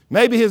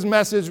 Maybe his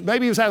message,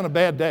 maybe he was having a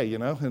bad day,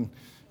 and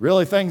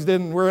really things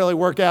didn't really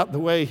work out the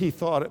way he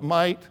thought it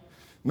might.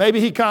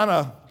 Maybe he kind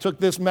of took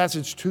this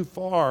message too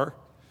far.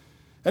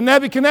 And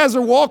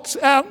Nebuchadnezzar walks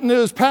out into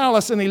his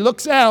palace, and he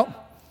looks out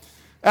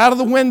of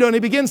the window, and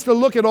he begins to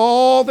look at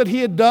all that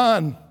he had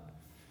done.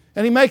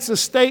 And he makes a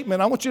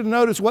statement. I want you to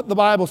notice what the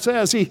Bible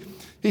says.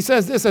 He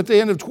says this at the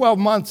end of 12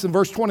 months in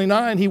verse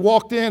 29. He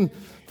walked in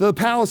to the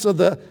palace of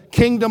the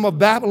kingdom of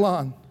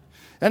Babylon.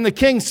 And the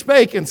king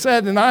spake and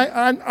said, and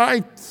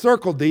I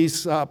circled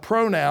these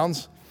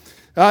pronouns,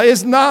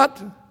 is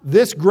not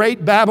this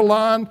great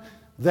Babylon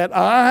that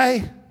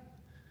I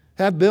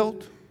have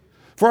built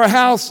for a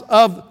house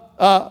of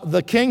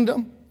the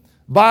kingdom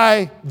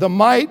by the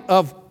might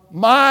of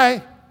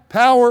my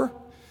power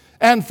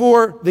and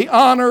for the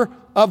honor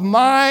of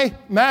my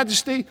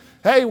majesty?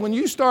 Hey, when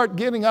you start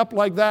getting up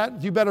like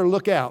that, you better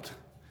look out.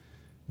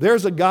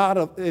 There's a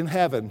God in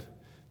heaven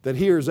that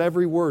hears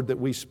every word that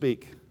we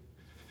speak.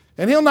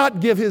 And he'll not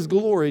give his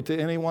glory to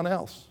anyone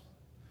else.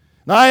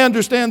 Now, I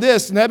understand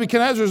this.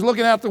 Nebuchadnezzar is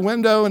looking out the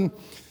window, and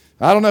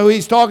I don't know who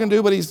he's talking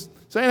to, but he's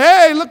saying,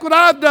 hey, look what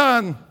I've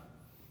done.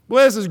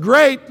 Boy, this is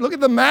great. Look at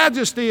the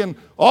majesty and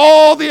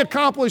all the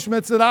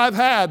accomplishments that I've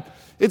had.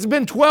 It's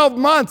been 12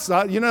 months.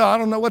 I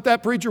don't know what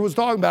that preacher was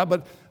talking about,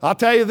 but I'll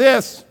tell you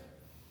this.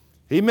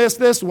 He missed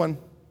this one.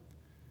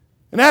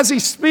 And as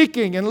he's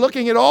speaking and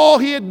looking at all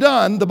he had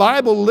done, the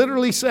Bible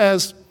literally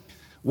says,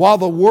 while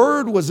the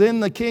word was in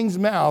the king's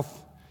mouth,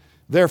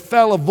 there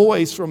fell a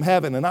voice from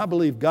heaven. And I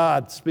believe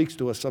God speaks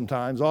to us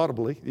sometimes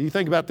audibly. You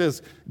think about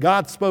this.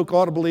 God spoke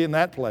audibly in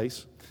that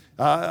place.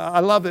 I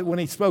love it when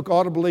he spoke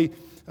audibly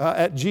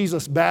at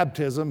Jesus'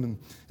 baptism.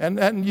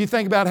 And you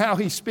think about how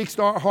he speaks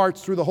to our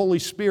hearts through the Holy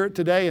Spirit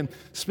today and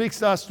speaks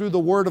to us through the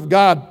Word of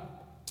God.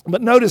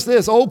 But notice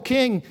this, O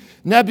King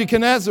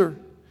Nebuchadnezzar,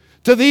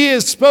 to thee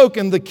is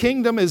spoken, the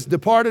kingdom is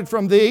departed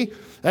from thee.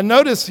 And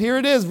notice, here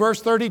it is,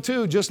 verse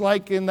 32, just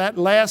like in that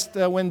last,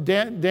 when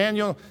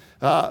Daniel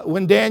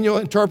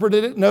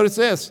interpreted it, notice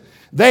this,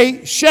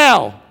 they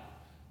shall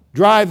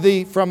drive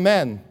thee from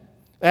men,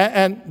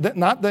 and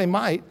not they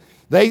might,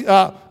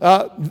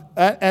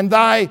 and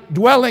thy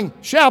dwelling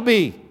shall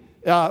be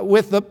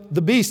with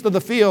the beast of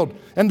the field,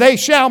 and they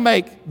shall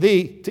make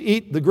thee to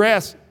eat the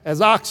grass as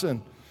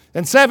oxen,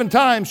 and 7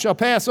 times shall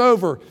pass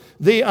over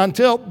thee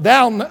until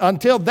thou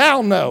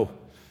know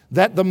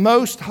that the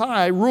Most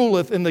High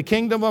ruleth in the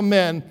kingdom of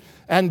men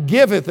and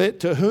giveth it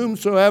to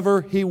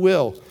whomsoever he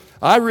will.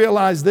 I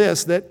realize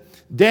this, that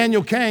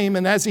Daniel came,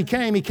 and as he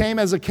came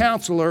as a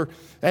counselor,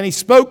 and he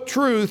spoke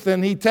truth,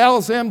 and he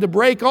tells him to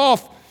break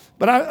off.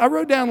 But I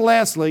wrote down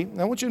lastly,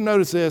 I want you to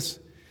notice this,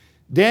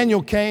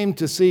 Daniel came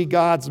to see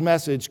God's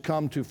message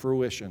come to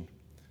fruition.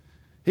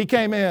 He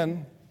came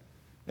in,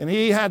 and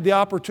he had the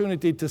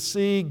opportunity to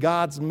see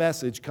God's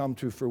message come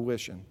to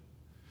fruition.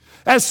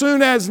 As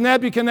soon as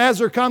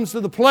Nebuchadnezzar comes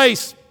to the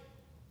place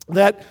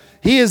that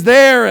he is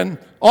there, and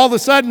all of a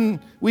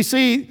sudden we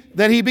see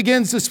that he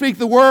begins to speak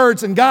the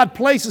words, and God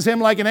places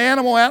him like an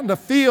animal out in the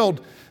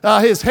field.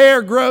 His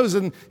hair grows,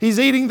 and he's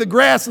eating the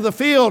grass of the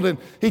field, and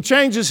he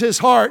changes his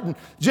heart. And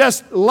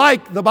just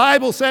like the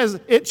Bible says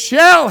it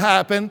shall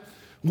happen,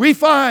 we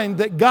find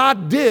that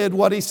God did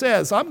what he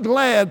says. I'm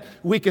glad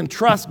we can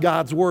trust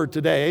God's word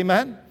today.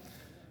 Amen?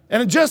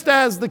 And just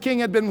as the king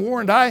had been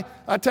warned, I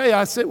tell you,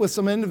 I sit with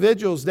some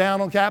individuals down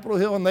on Capitol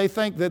Hill, and they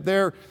think that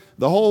they're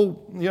the whole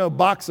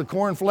box of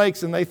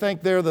cornflakes, and they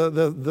think they're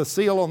the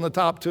seal on the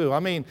top too. I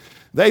mean,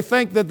 they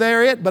think that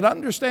they're it, but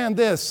understand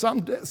this,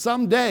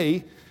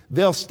 someday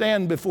they'll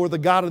stand before the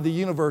God of the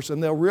universe,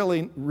 and they'll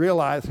really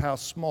realize how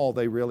small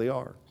they really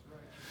are.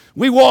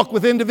 We walk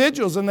with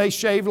individuals, and they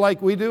shave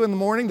like we do in the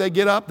morning. They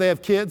get up, they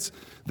have kids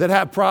that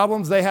have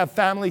problems, they have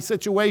family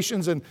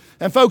situations. And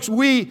folks,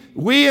 we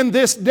in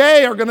this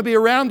day are going to be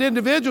around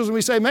individuals, and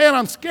we say, man,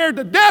 I'm scared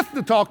to death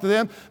to talk to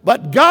them.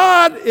 But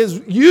God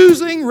is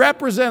using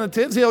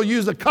representatives. He'll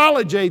use a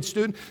college-age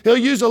student. He'll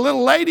use a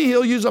little lady.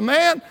 He'll use a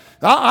man.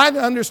 I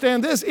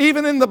understand this.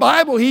 Even in the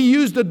Bible, he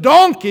used a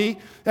donkey.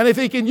 And if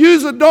he can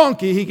use a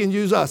donkey, he can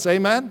use us.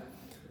 Amen?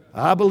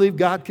 I believe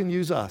God can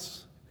use us.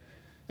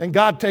 And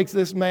God takes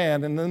this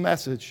man and the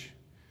message.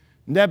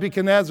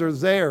 Nebuchadnezzar is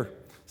there.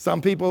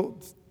 Some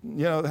people,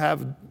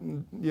 have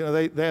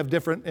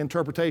different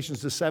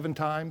interpretations to 7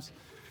 times.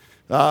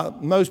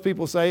 Most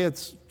people say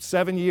it's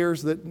 7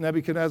 years that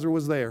Nebuchadnezzar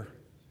was there.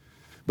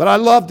 But I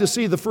love to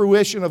see the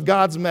fruition of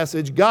God's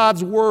message.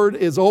 God's word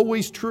is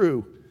always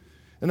true.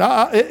 And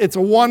it's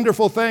a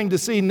wonderful thing to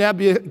see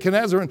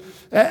Nebuchadnezzar.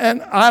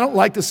 And I don't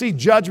like to see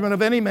judgment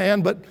of any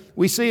man, but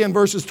we see in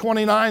verses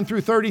 29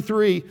 through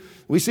 33,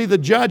 we see the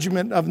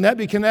judgment of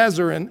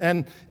Nebuchadnezzar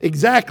and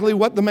exactly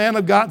what the man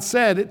of God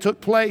said. It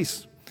took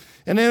place.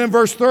 And then in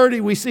verse 30,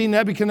 we see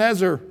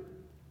Nebuchadnezzar.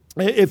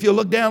 If you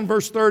look down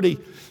verse 30,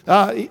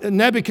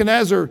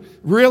 Nebuchadnezzar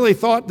really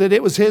thought that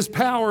it was his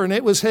power and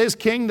it was his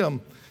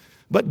kingdom.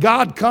 But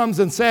God comes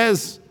and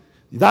says,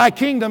 thy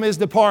kingdom is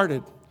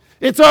departed.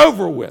 It's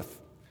over with.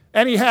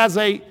 And he has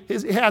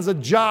a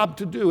job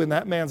to do in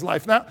that man's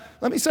life. Now,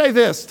 let me say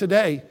this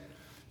today.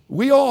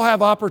 We all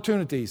have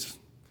opportunities.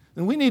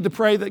 And we need to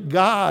pray that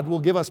God will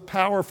give us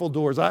powerful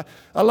doors. I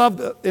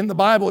love in the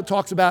Bible it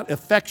talks about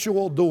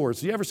effectual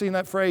doors. You ever seen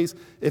that phrase,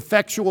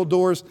 effectual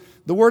doors?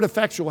 The word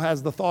effectual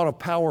has the thought of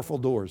powerful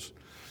doors.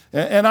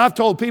 And I've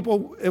told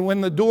people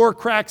when the door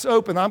cracks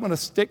open, I'm going to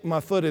stick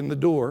my foot in the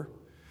door.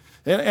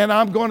 And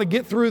I'm going to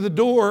get through the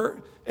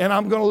door, and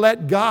I'm going to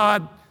let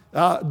God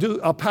do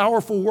a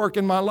powerful work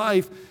in my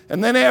life.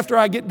 And then after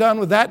I get done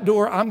with that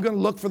door, I'm going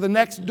to look for the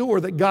next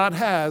door that God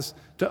has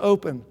to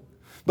open.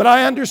 But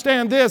I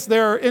understand this.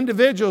 There are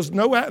individuals,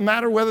 no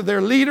matter whether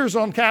they're leaders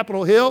on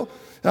Capitol Hill,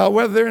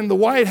 whether they're in the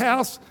White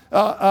House.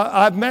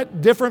 I've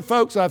met different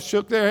folks. I've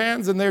shook their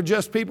hands, and they're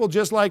just people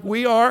just like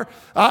we are.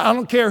 I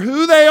don't care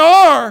who they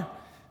are.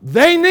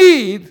 They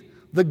need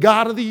the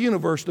God of the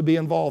universe to be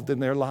involved in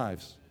their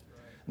lives.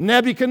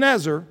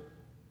 Nebuchadnezzar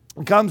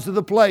comes to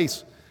the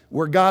place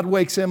where God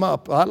wakes him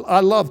up. I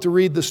love to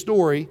read the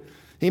story.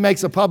 He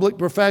makes a public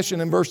profession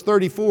in verse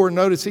 34.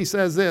 Notice he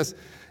says this,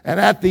 and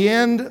at the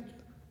end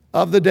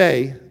of the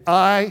day,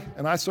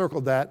 and I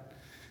circled that,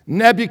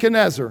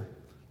 Nebuchadnezzar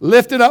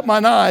lifted up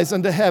mine eyes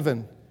unto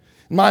heaven.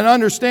 Mine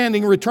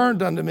understanding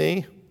returned unto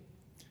me.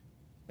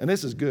 And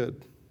this is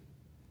good.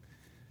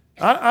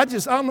 I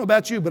don't know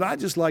about you, but I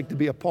just like to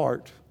be a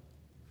part.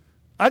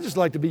 I just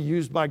like to be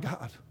used by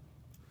God.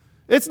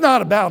 It's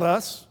not about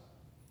us.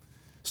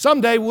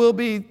 Someday we'll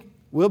be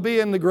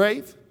in the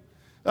grave.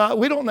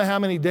 We don't know how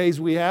many days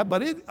we have,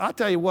 but I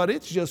tell you what,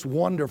 it's just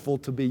wonderful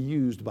to be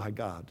used by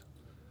God.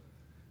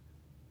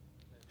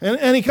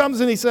 And he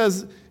comes and he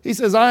says,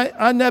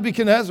 I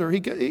Nebuchadnezzar,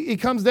 he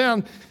comes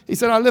down, he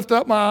said, I lifted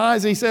up my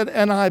eyes, he said,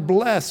 and I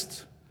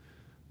blessed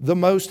the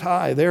Most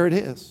High. There it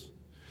is.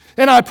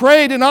 And I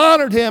prayed and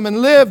honored him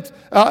and lived,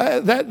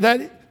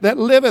 that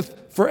liveth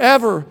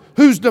forever,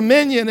 whose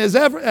dominion is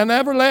an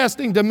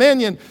everlasting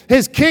dominion.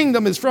 His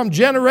kingdom is from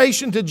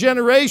generation to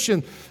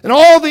generation. And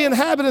all the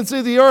inhabitants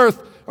of the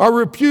earth are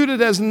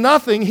reputed as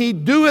nothing. He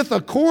doeth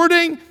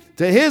according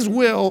to his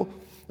will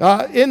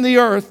in the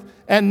earth.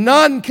 And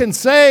none can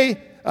stay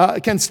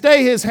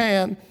his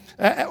hand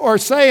or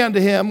say unto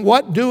him,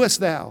 what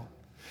doest thou?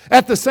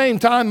 At the same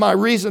time my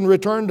reason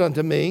returned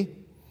unto me,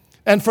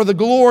 and for the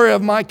glory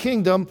of my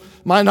kingdom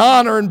mine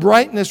honor and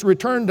brightness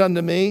returned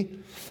unto me.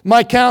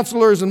 My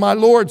counselors and my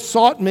lords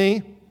sought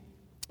me,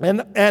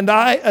 and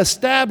I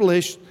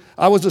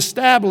was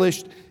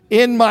established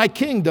in my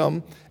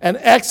kingdom, and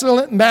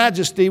excellent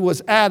majesty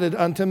was added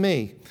unto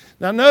me.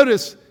 Now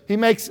notice, he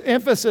makes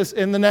emphasis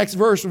in the next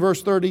verse,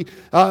 verse 30,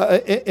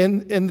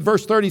 in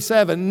verse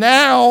 37.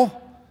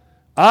 Now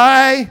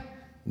I,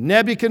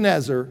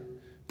 Nebuchadnezzar,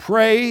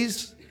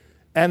 praise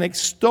and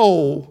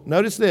extol,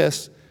 notice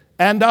this,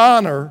 and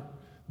honor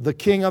the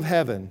King of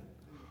heaven,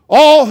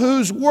 all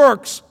whose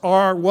works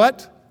are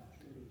what?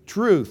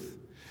 Truth.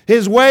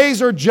 His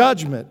ways are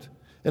judgment,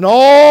 and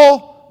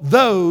all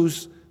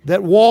those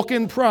that walk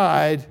in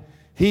pride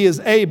he is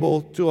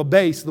able to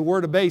abase. The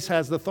word abase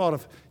has the thought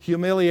of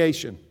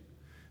humiliation.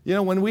 You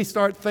know, when we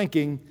start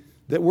thinking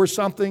that we're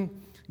something,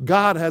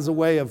 God has a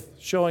way of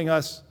showing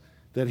us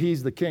that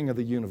he's the king of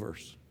the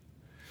universe.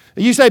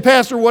 You say,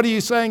 Pastor, what are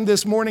you saying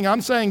this morning?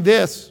 I'm saying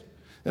this,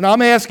 and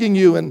I'm asking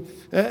you, and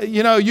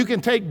you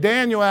can take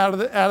Daniel out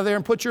of there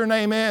and put your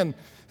name in,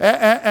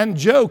 and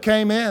Joe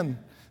came in.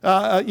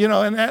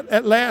 And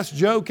at last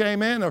Joe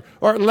came in,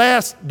 or at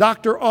last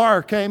Dr.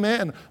 R came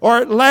in, or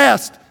at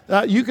last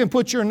you can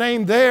put your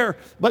name there.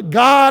 But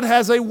God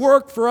has a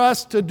work for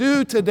us to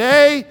do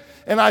today.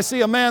 And I see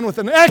a man with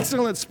an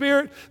excellent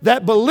spirit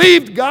that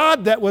believed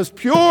God, that was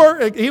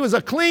pure. He was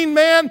a clean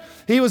man.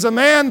 He was a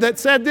man that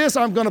said this,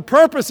 I'm going to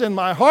purpose in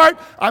my heart.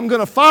 I'm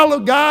going to follow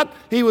God.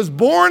 He was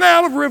born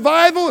out of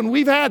revival. And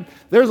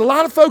there's a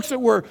lot of folks that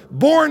were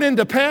born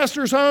into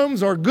pastors'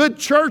 homes or good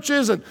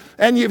churches.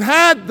 And you've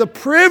had the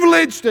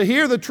privilege to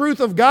hear the truth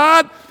of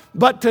God.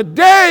 But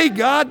today,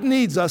 God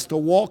needs us to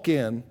walk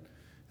in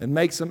and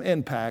make some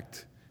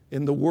impact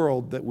in the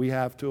world that we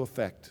have to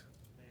affect.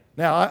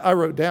 Now, I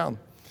wrote down,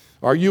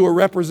 are you a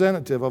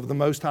representative of the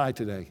Most High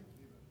today?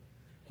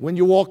 When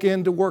you walk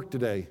into work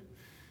today,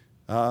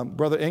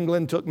 Brother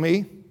England took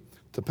me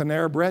to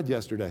Panera Bread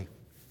yesterday.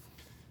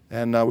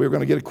 And we were going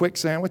to get a quick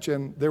sandwich,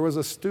 and there was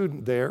a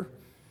student there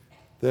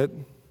that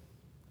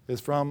is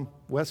from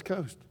West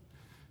Coast.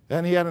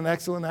 And he had an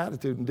excellent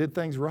attitude and did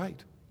things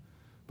right.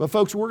 But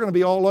folks, we're going to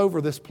be all over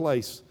this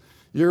place.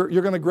 You're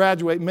going to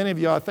graduate. Many of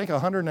you, I think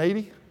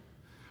 180,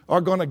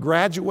 are going to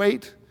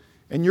graduate.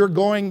 And you're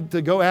going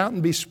to go out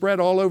and be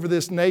spread all over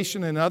this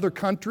nation and other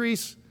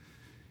countries.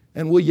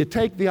 And will you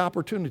take the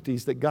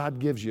opportunities that God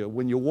gives you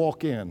when you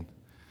walk in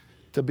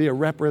to be a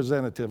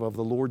representative of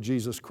the Lord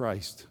Jesus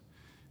Christ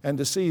and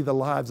to see the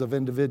lives of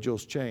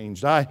individuals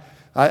changed? I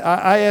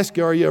ask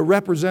you, are you a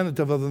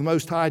representative of the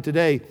Most High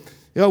today?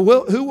 Who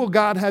will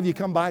God have you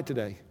come by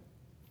today?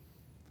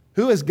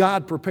 Who has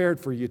God prepared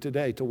for you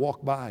today to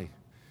walk by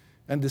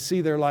and to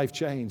see their life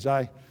changed?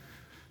 I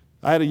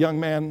had a young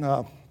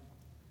man.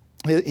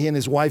 He and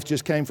his wife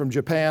just came from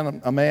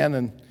Japan, a man,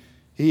 and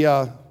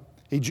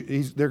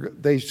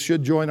they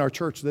should join our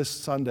church this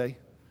Sunday.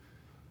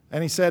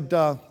 And he said,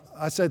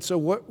 I said, so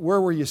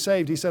where were you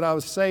saved? He said, I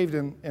was saved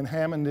in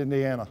Hammond,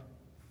 Indiana.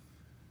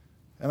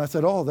 And I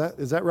said, oh,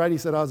 is that right? He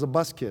said, I was a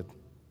bus kid.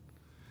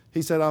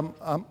 He said,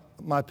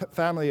 my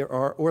family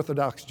are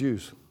Orthodox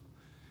Jews.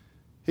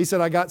 He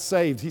said, I got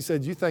saved. He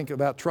said, you think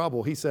about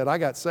trouble. He said, I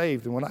got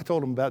saved. And when I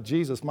told him about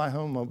Jesus, my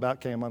home about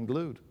came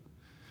unglued.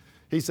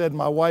 He said,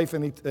 my wife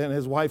and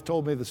his wife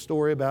told me the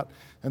story about,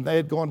 and they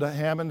had gone to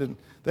Hammond, and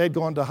they had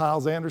gone to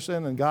Hiles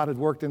Anderson, and God had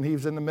worked, and he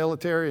was in the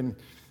military. And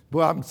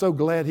boy, I'm so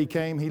glad he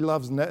came. He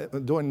loves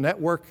doing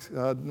network,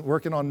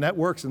 working on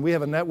networks, and we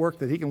have a network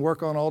that he can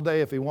work on all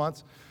day if he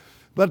wants.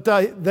 But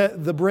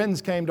the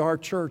Brins came to our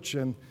church,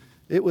 and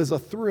it was a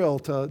thrill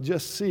to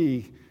just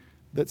see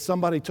that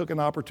somebody took an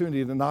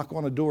opportunity to knock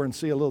on a door and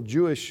see a little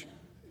Jewish.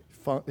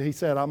 He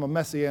said, I'm a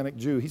Messianic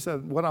Jew. He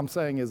said, what I'm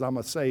saying is I'm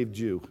a saved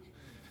Jew.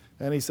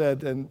 And he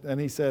said, and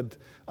he said,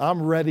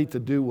 I'm ready to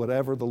do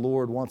whatever the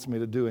Lord wants me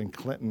to do in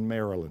Clinton,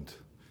 Maryland.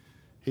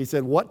 He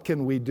said, what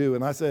can we do?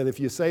 And I said, if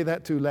you say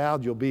that too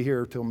loud, you'll be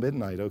here till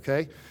midnight,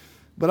 okay?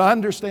 But I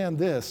understand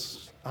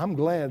this. I'm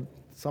glad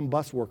some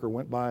bus worker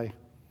went by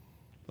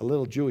a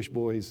little Jewish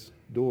boy's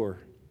door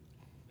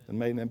and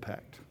made an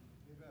impact.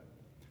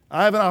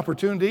 I have an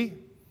opportunity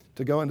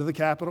to go into the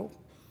Capitol.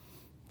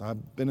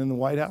 I've been in the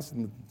White House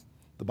and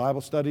the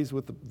Bible studies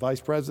with the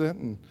Vice President,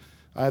 and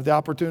I have the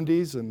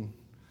opportunities, and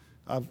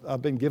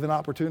I've been given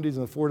opportunities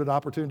and afforded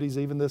opportunities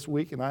even this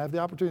week, and I have the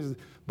opportunities.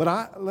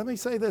 But let me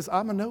say this,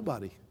 I'm a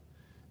nobody.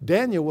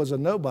 Daniel was a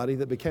nobody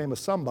that became a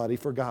somebody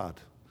for God.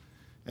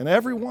 And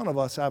every one of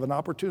us have an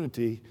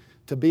opportunity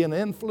to be an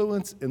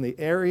influence in the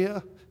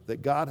area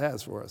that God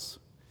has for us.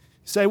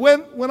 You say,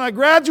 when I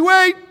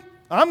graduate,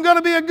 I'm going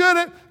to be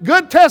a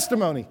good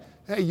testimony.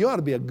 Hey, you ought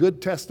to be a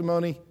good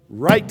testimony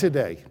right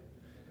today.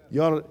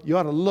 You ought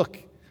to look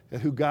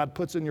at who God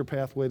puts in your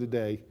pathway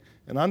today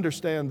and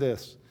understand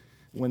this.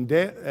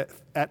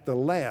 At the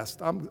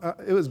last,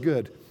 it was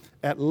good.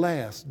 At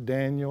last,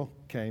 Daniel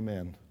came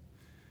in.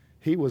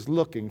 He was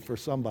looking for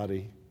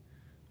somebody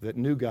that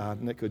knew God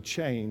and that could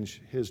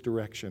change his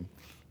direction.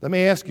 Let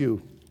me ask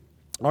you,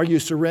 are you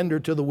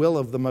surrendered to the will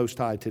of the Most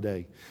High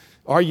today?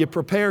 Are you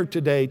prepared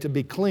today to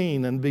be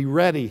clean and be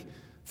ready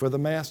for the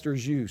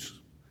Master's use?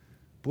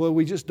 Boy,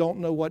 we just don't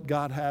know what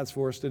God has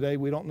for us today.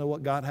 We don't know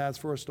what God has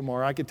for us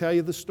tomorrow. I could tell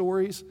you the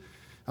stories.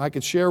 I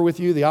could share with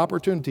you the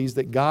opportunities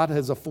that God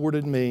has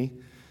afforded me,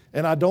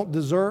 and I don't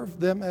deserve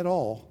them at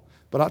all.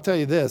 But I'll tell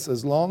you this,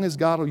 as long as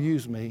God will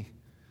use me,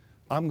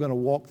 I'm going to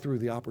walk through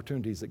the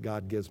opportunities that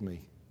God gives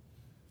me.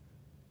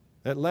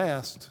 At the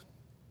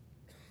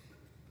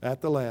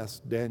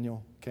last,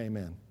 Daniel came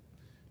in.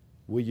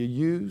 Will you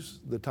use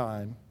the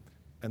time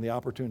and the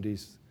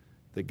opportunities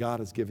that God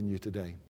has given you today?